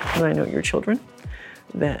heart, and I know your children,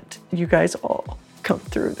 that you guys all come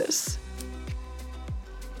through this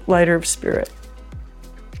lighter of spirit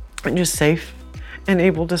and just safe and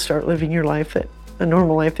able to start living your life, a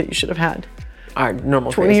normal life that you should have had. Our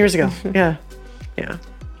normal 20 years ago. Yeah. Yeah.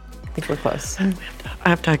 I think we're close. I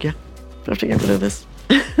have to hug you. I have to get rid of this.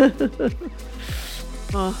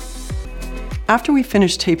 After we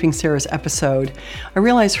finished taping Sarah's episode, I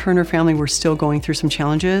realized her and her family were still going through some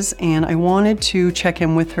challenges, and I wanted to check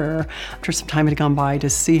in with her after some time had gone by to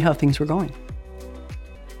see how things were going.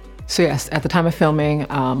 So yes, at the time of filming,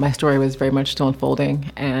 my story was very much still unfolding,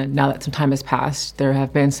 and now that some time has passed, there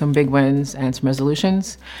have been some big wins and some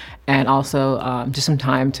resolutions, and also just some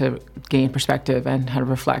time to gain perspective and how to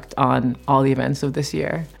reflect on all the events of this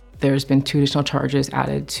year. There's been 2 additional charges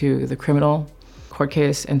added to the criminal court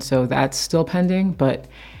case, and so that's still pending, but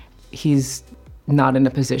he's not in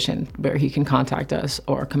a position where he can contact us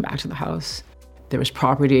or come back to the house. There was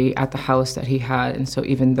property at the house that he had, and so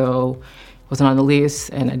even though it wasn't on the lease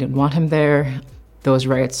and I didn't want him there, those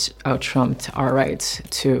rights out-trumped our rights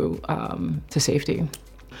to safety.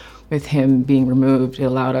 With him being removed, it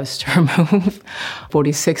allowed us to remove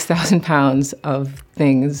 46,000 pounds of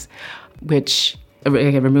things, which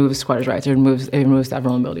it removes squatters' rights. It removes that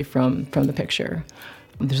vulnerability from the picture.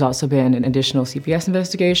 There's also been an additional CPS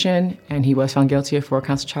investigation, and he was found guilty of 4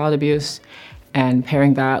 counts of child abuse. And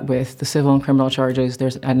pairing that with the civil and criminal charges,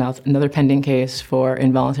 there's another pending case for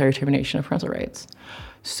involuntary termination of parental rights.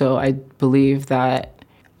 So I believe that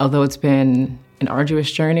although it's been an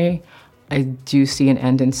arduous journey, I do see an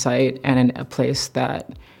end in sight and a place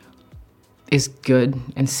that is good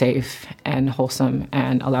and safe and wholesome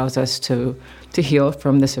and allows us to heal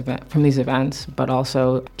from these events, but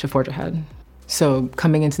also to forge ahead. So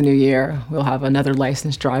coming into the new year, we'll have another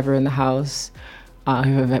licensed driver in the house. We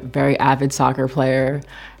have a very avid soccer player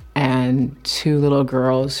and 2 little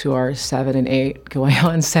girls who are 7 and 8, going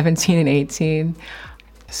on 17 and 18.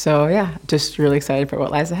 So yeah, just really excited for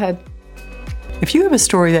what lies ahead. If you have a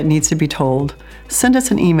story that needs to be told, send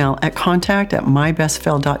us an email at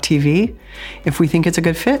contact@mybestfell.tv. If we think it's a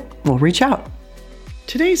good fit, we'll reach out.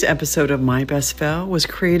 Today's episode of My Best Fell was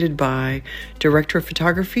created by Director of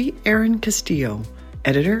Photography, Aaron Castillo,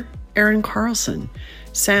 Editor, Aaron Carlson,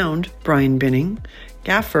 Sound, Brian Binning,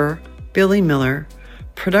 Gaffer, Billy Miller,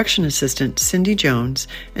 Production Assistant, Cindy Jones,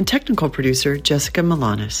 and Technical Producer, Jessica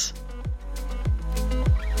Milanis.